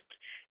blessed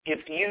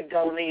if you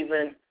don't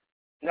even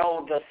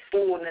know the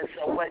fullness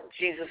of what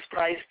Jesus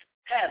Christ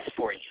has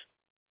for you?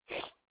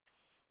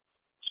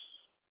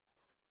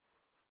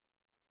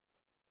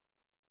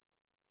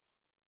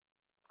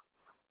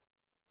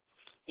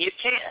 You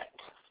can't.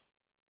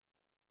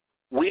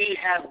 We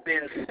have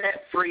been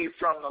set free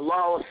from the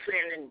law of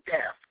sin and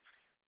death.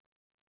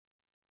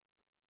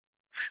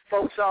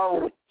 Folks,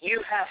 all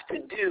you have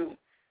to do,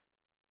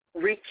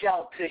 reach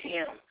out to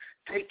him,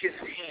 take his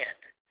hand,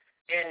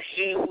 and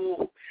he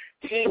will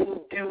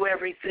do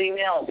everything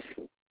else.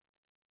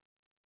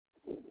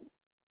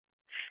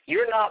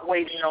 You're not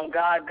waiting on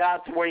God.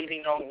 God's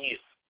waiting on you.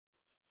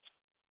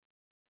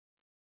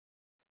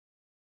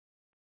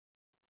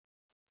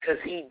 Because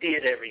he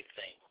did everything.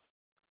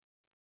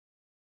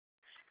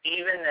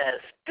 even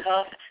as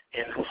tough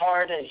and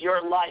hard as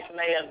your life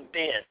may have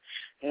been,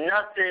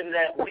 nothing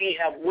that we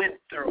have went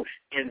through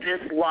in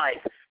this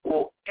life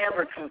will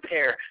ever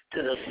compare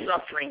to the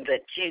suffering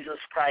that Jesus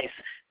Christ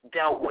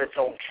dealt with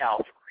on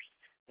Calvary.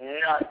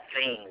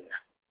 Nothing.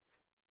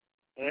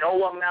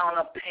 No amount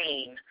of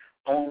pain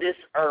on this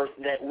earth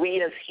that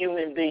we as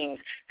human beings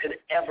could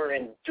ever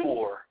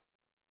endure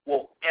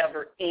will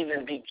ever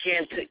even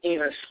begin to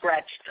even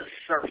scratch the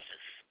surface.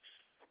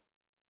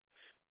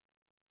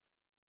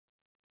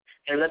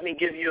 And let me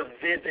give you a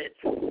vivid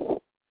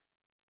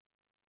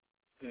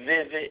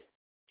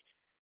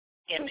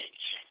image.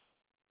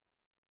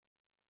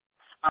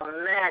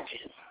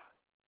 Imagine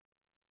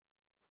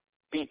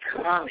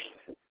becoming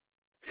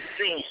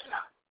sin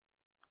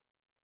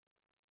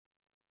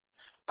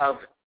of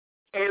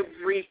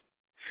every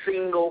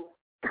single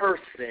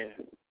person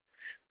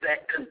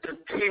that could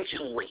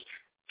potentially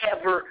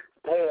ever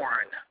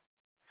born,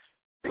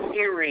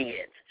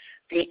 period,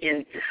 the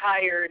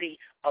entirety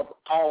of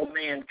all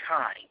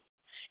mankind,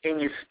 and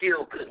you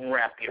still couldn't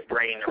wrap your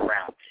brain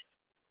around it.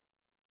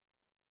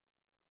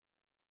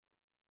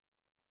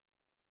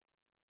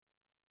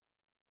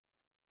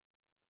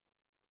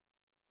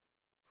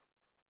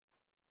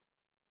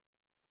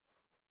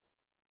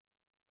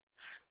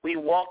 We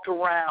walk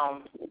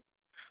around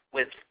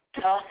with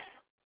tough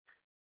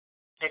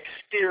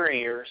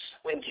exteriors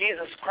when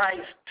Jesus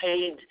Christ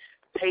paid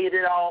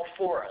it all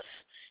for us.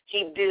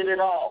 He did it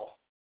all.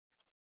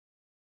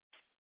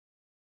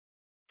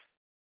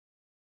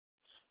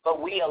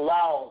 But we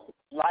allow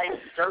life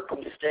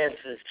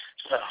circumstances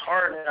to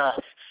harden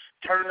us,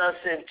 turn us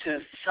into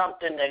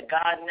something that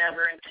God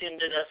never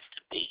intended us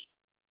to be.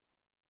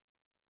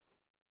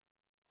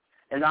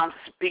 And I'm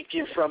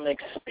speaking from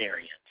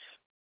experience.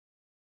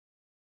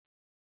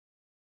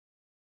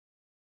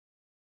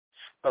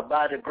 But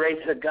by the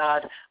grace of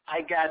God,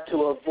 I got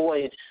to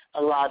avoid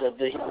a lot of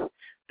the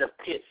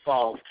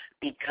pitfalls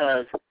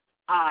because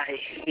I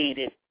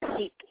hated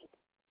people.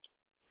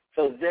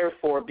 So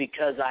therefore,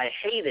 because I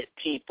hated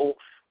people,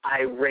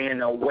 I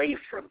ran away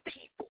from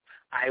people.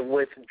 I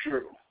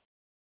withdrew.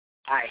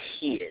 I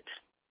hid.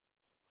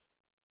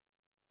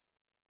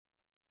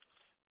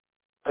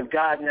 But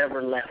God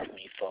never left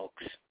me,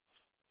 folks.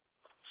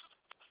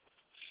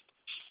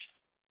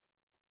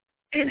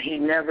 And He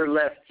never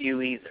left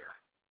you either.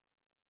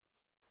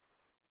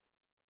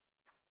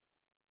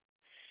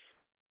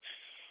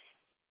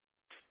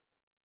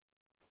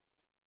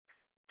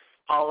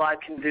 All I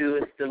can do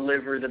is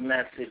deliver the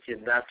message,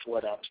 and that's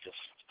what I'm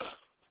doing.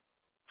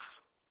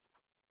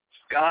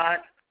 God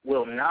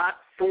will not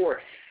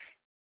force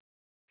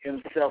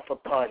Himself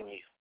upon you.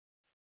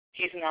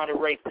 He's not a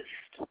rapist.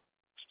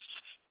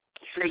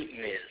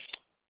 Satan is.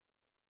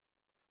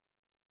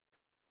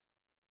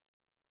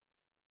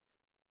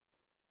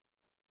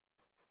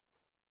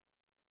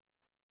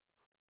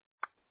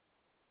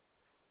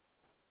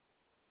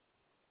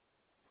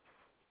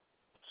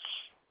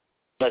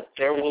 But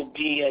there will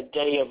be a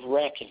day of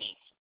reckoning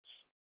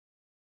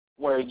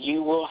where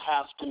you will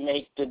have to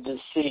make the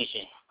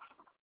decision.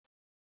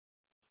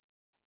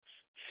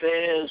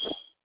 It says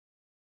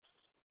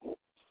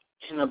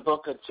in the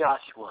book of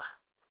Joshua,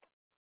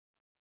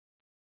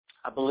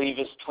 I believe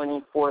it's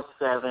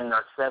 24:7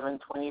 or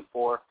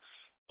 7:24,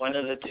 one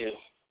of the two.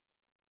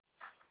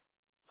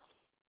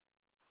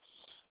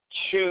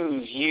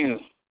 Choose you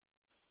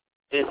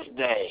this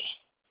day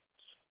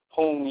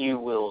whom you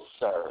will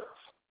serve.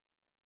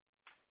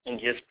 And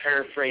just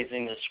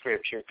paraphrasing the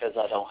scripture because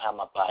I don't have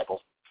my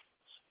Bible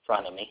in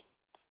front of me.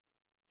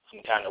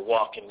 I'm kind of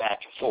walking back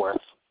and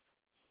forth.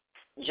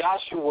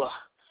 Joshua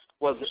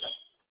was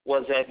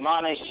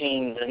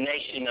admonishing the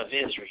nation of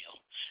Israel.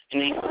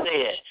 And he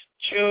said,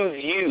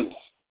 choose you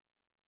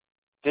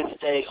this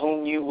day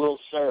whom you will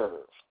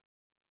serve.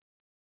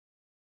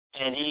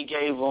 And he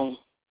gave them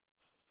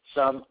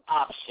some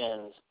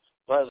options.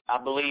 But I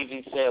believe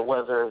he said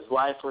whether it's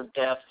life or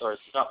death or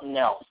something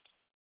else.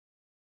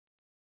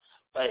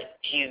 But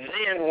he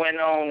then went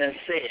on and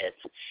said,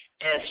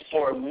 as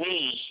for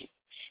me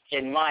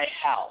and my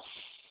house,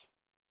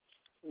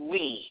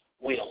 we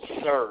will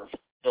serve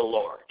the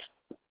Lord.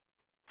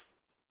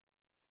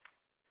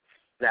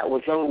 That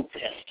was Old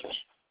Testament,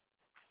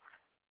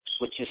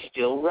 which is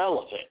still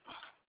relevant.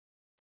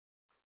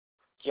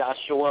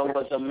 Joshua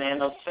was a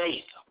man of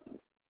faith.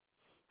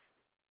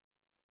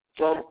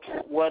 But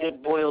what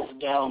it boils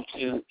down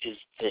to is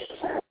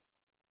this.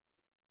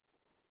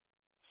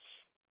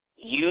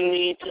 You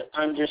need to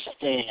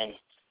understand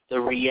the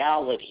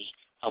reality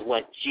of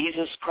what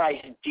Jesus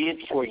Christ did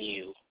for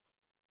you.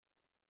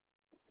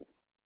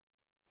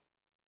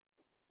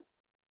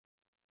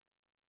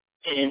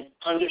 And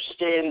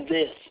understand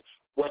this,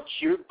 what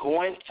you're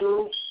going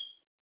through,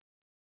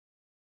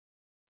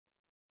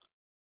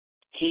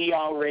 He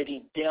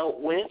already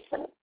dealt with,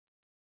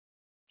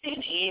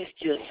 and He's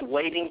just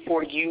waiting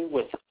for you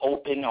with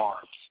open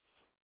arms.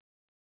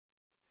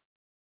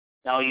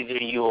 Now either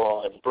you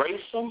will embrace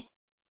Him,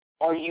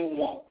 or you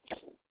won't.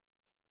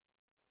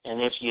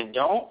 And if you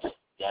don't,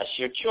 that's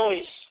your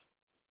choice.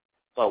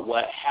 But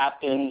what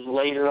happens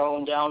later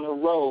on down the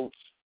road,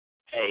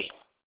 hey,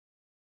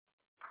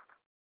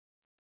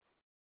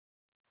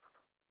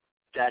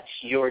 that's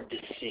your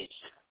decision.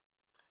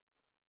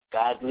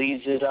 God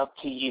leaves it up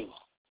to you.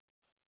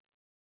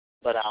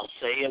 But I'll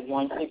say it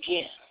once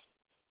again.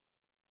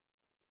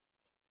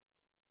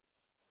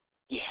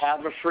 You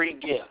have a free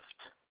gift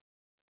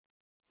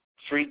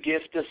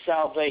of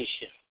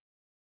salvation.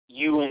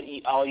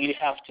 All you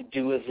have to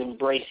do is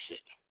embrace it.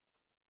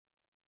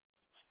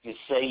 You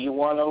say you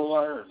want to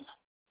learn.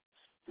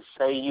 You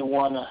say you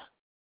want to,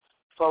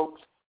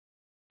 folks,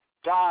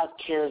 God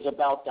cares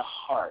about the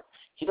heart.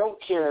 He don't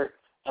care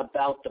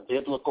about the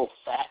biblical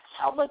facts,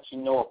 how much you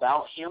know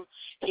about him.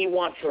 He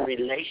wants a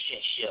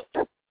relationship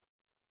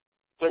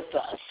with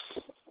us.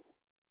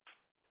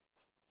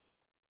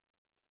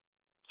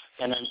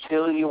 And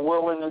until you're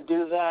willing to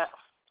do that,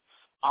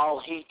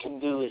 all he can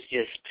do is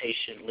just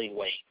patiently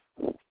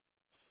wait.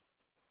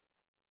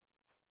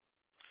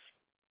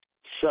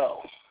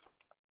 So,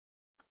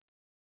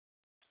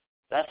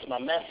 that's my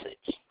message.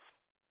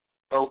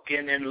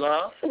 Spoken in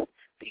love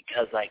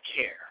because I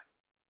care.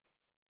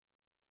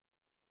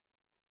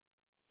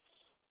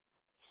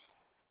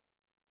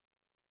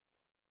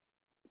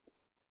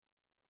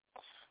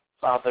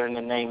 Father, in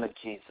the name of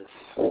Jesus,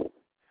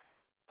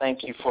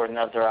 thank you for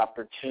another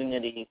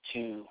opportunity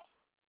to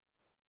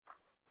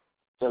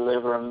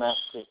deliver a message.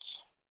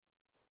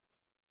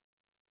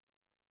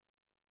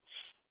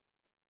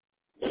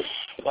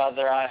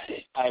 Father,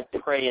 I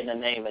pray in the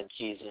name of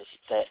Jesus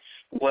that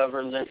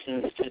whoever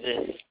listens to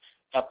this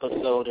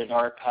episode in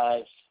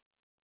archives,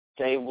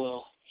 they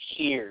will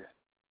hear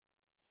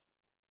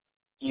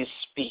you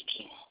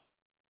speaking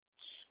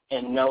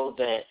and know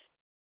that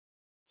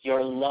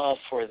your love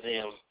for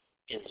them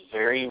is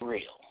very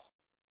real.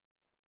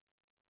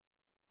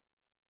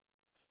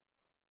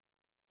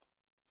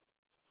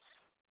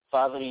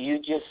 Father, you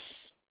just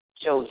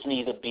chose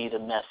me to be the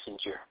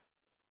messenger.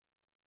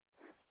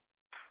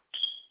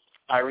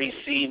 I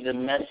received the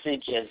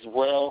message as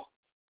well,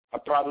 or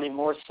probably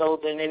more so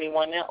than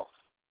anyone else,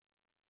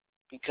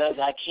 because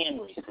I can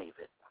receive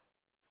it.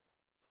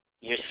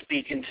 You're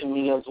speaking to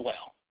me as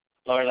well.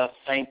 Lord, I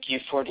thank you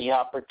for the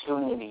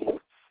opportunity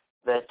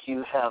that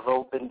you have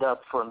opened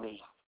up for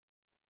me.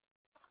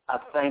 I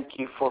thank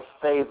you for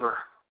favor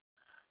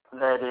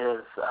that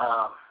is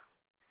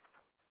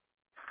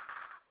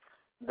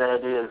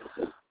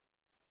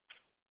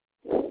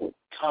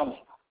coming.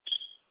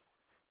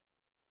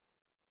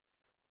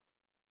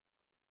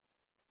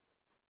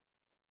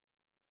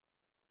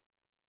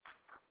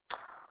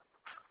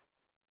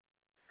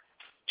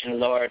 And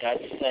Lord, I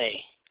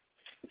say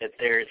that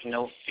there is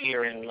no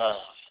fear in love,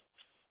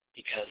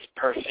 because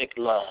perfect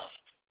love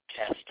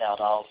casts out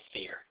all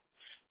fear.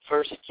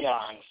 1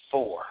 John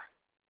 4,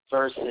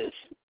 verses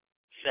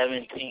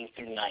 17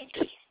 through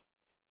 19.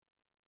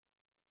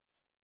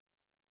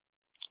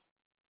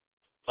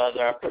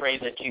 Father, I pray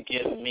that you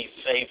give me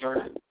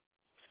favor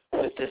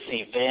with this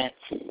event,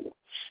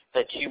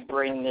 that you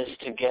bring this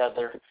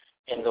together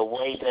in the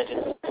way that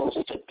it's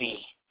supposed to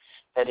be,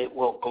 that it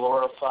will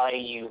glorify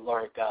you,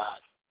 Lord God,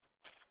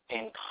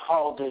 and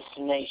call this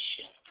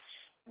nation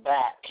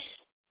back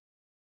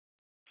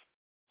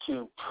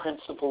to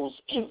principles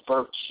and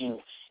virtue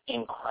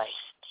in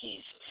Christ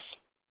Jesus.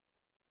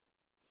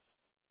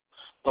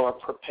 Lord,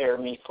 prepare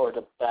me for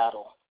the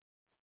battle.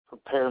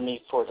 Prepare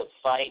me for the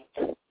fight.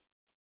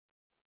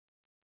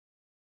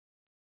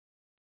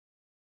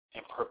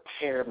 And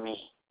prepare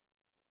me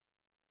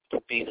to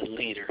be the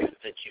leader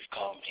that you've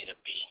called me to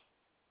be.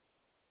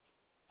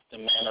 The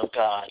man of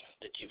God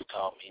that you've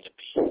called me to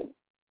be.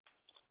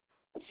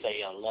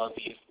 Say, I love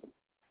you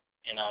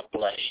and I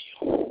bless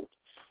you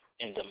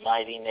in the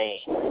mighty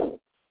name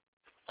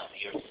of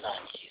your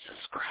Son,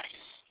 Jesus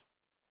Christ.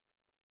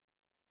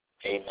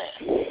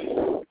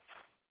 Amen.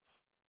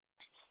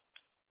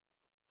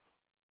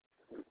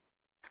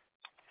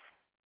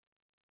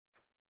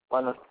 I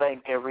want to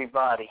thank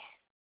everybody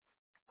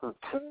who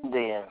tuned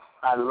in.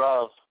 I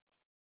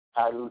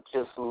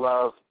just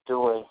love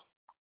doing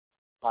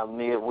my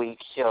midweek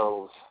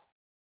shows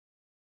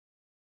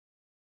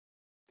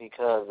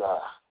because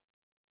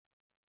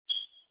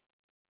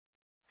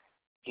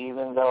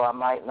even though I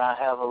might not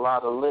have a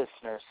lot of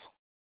listeners,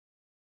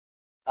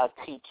 I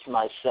teach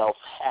myself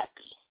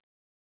happy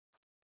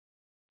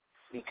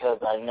because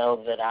I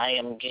know that I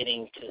am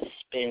getting to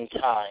spend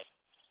time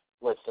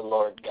with the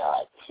Lord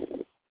God.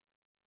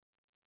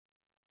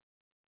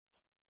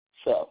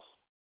 So,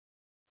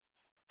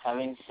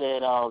 having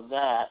said all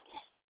that,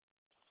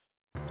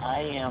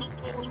 I am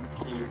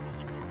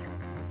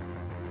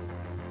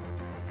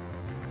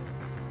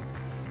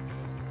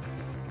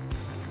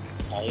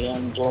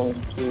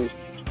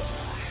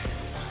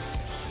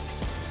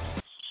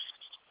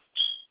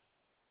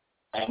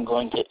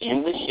going to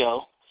end the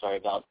show. Sorry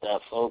about that,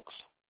 folks.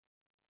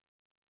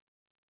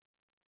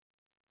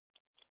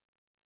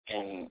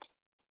 And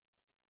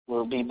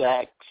we'll be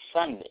back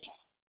Sunday.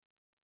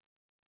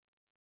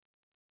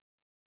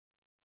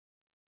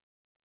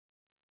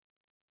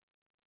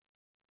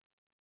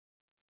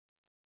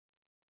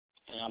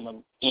 And I'm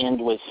going to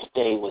end with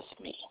Stay With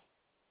Me.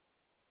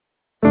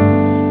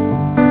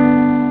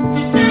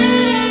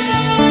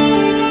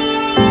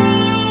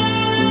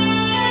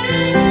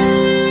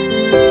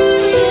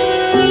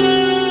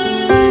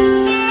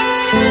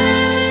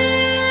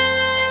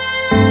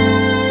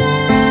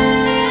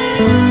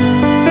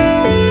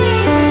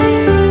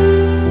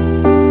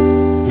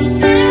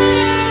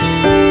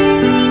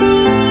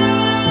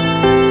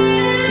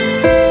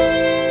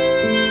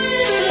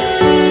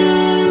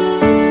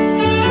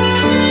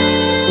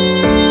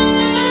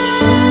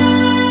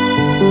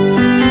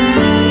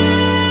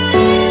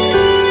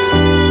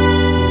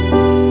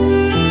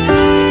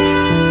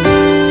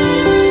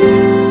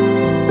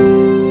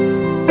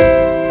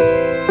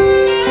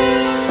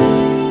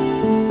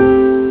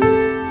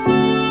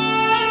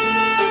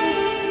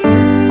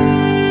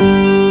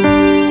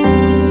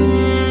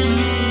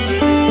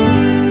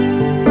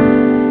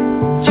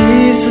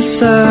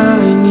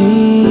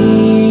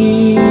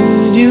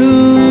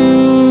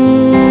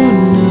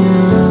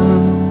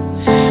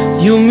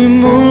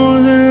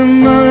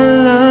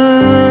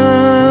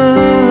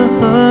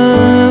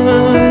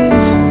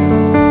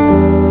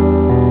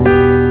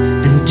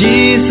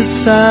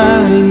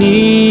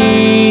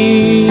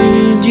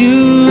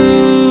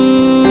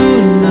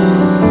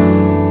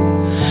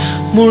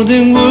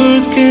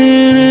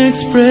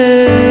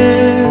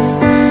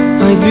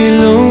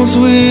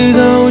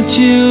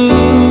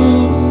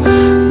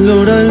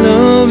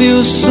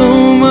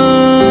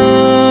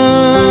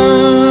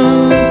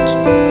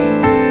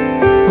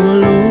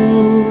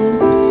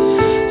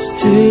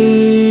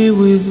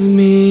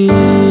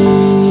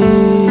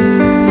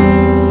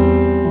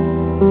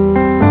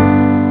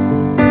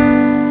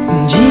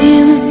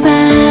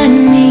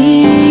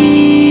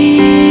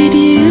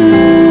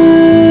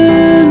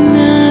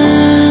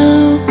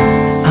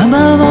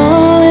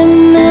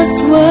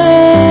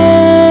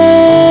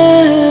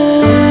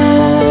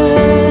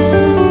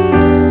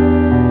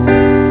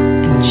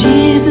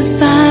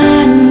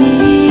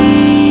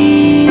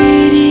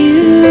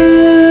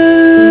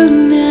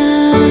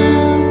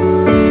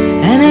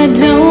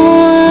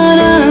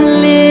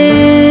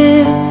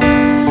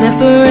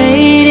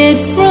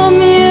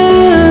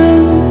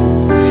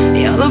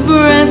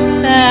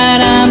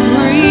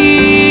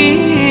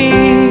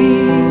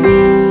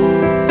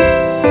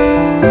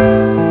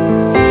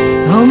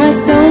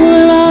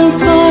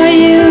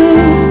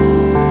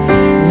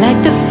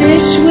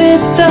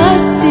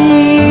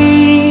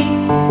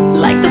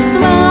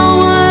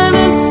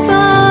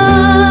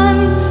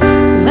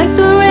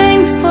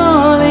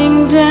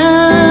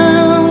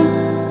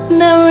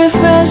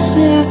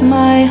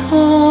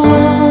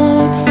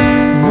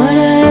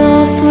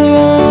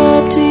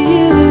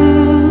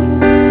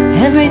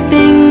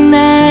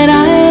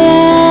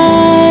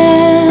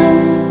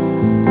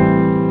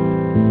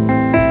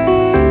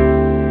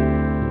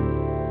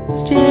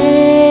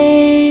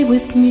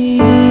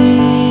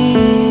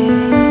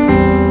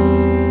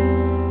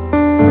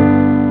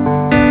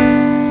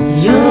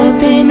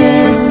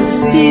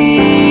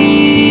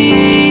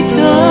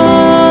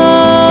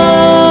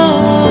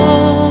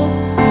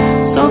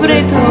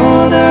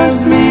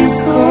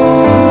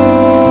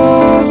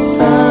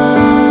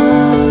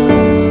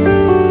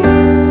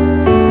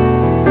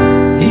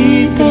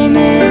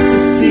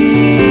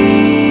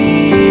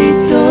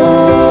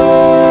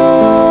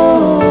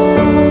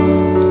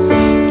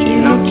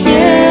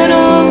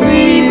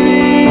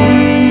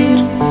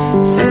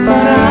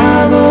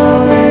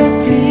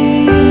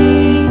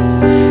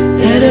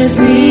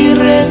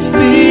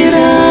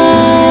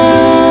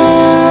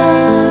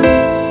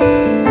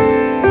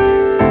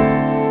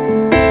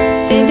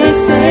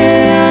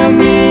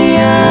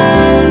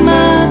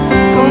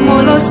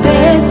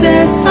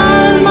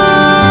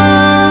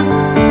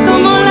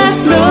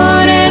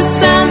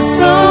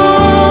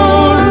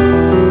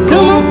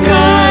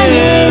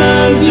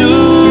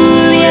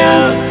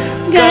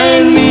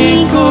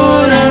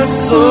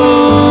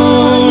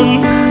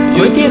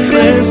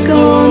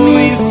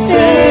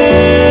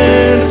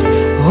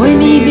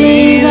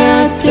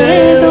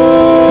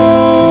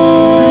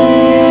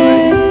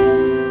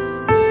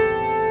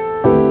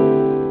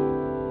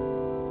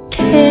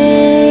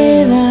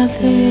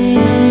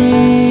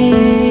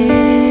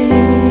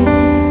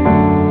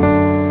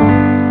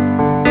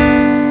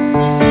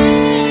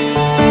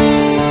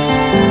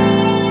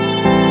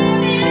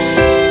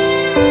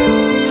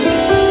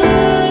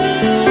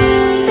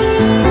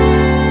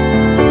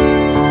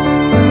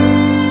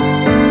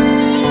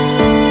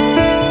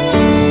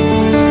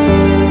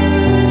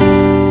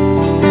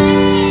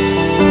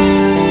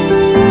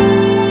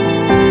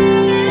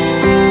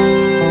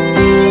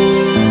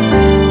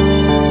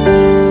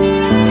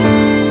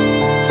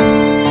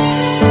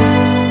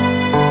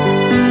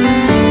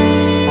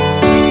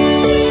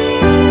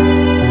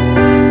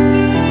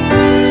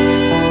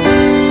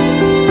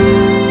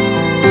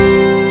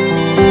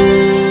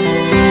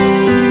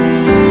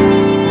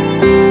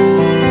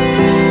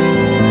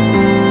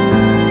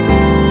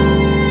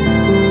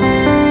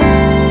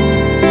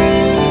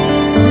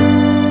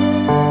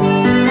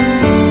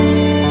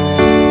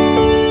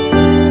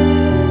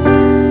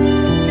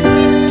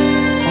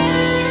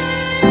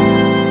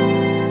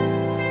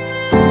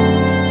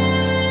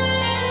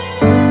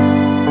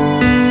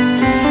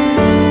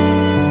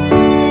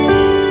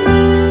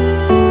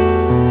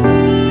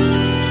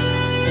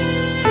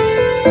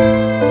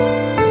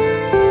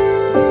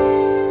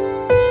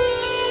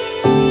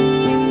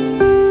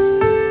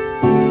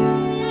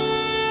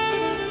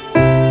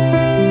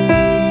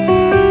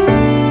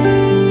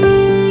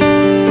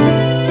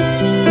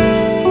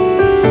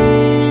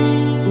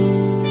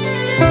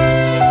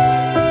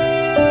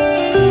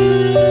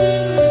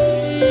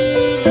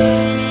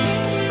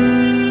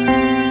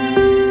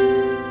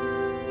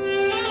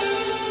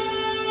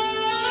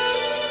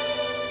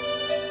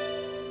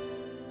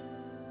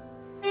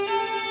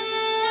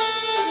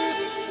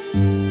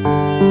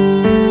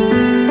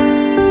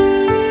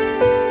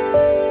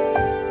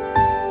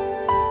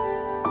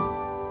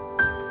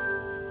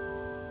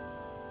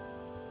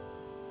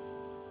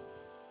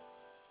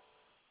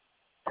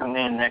 tune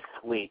in next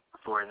week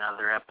for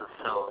another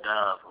episode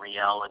of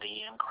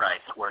Reality in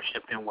Christ,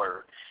 Worship and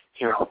Word,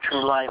 here on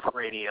True Life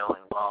Radio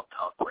and Blog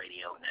Talk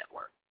Radio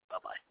Network.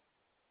 Bye-bye.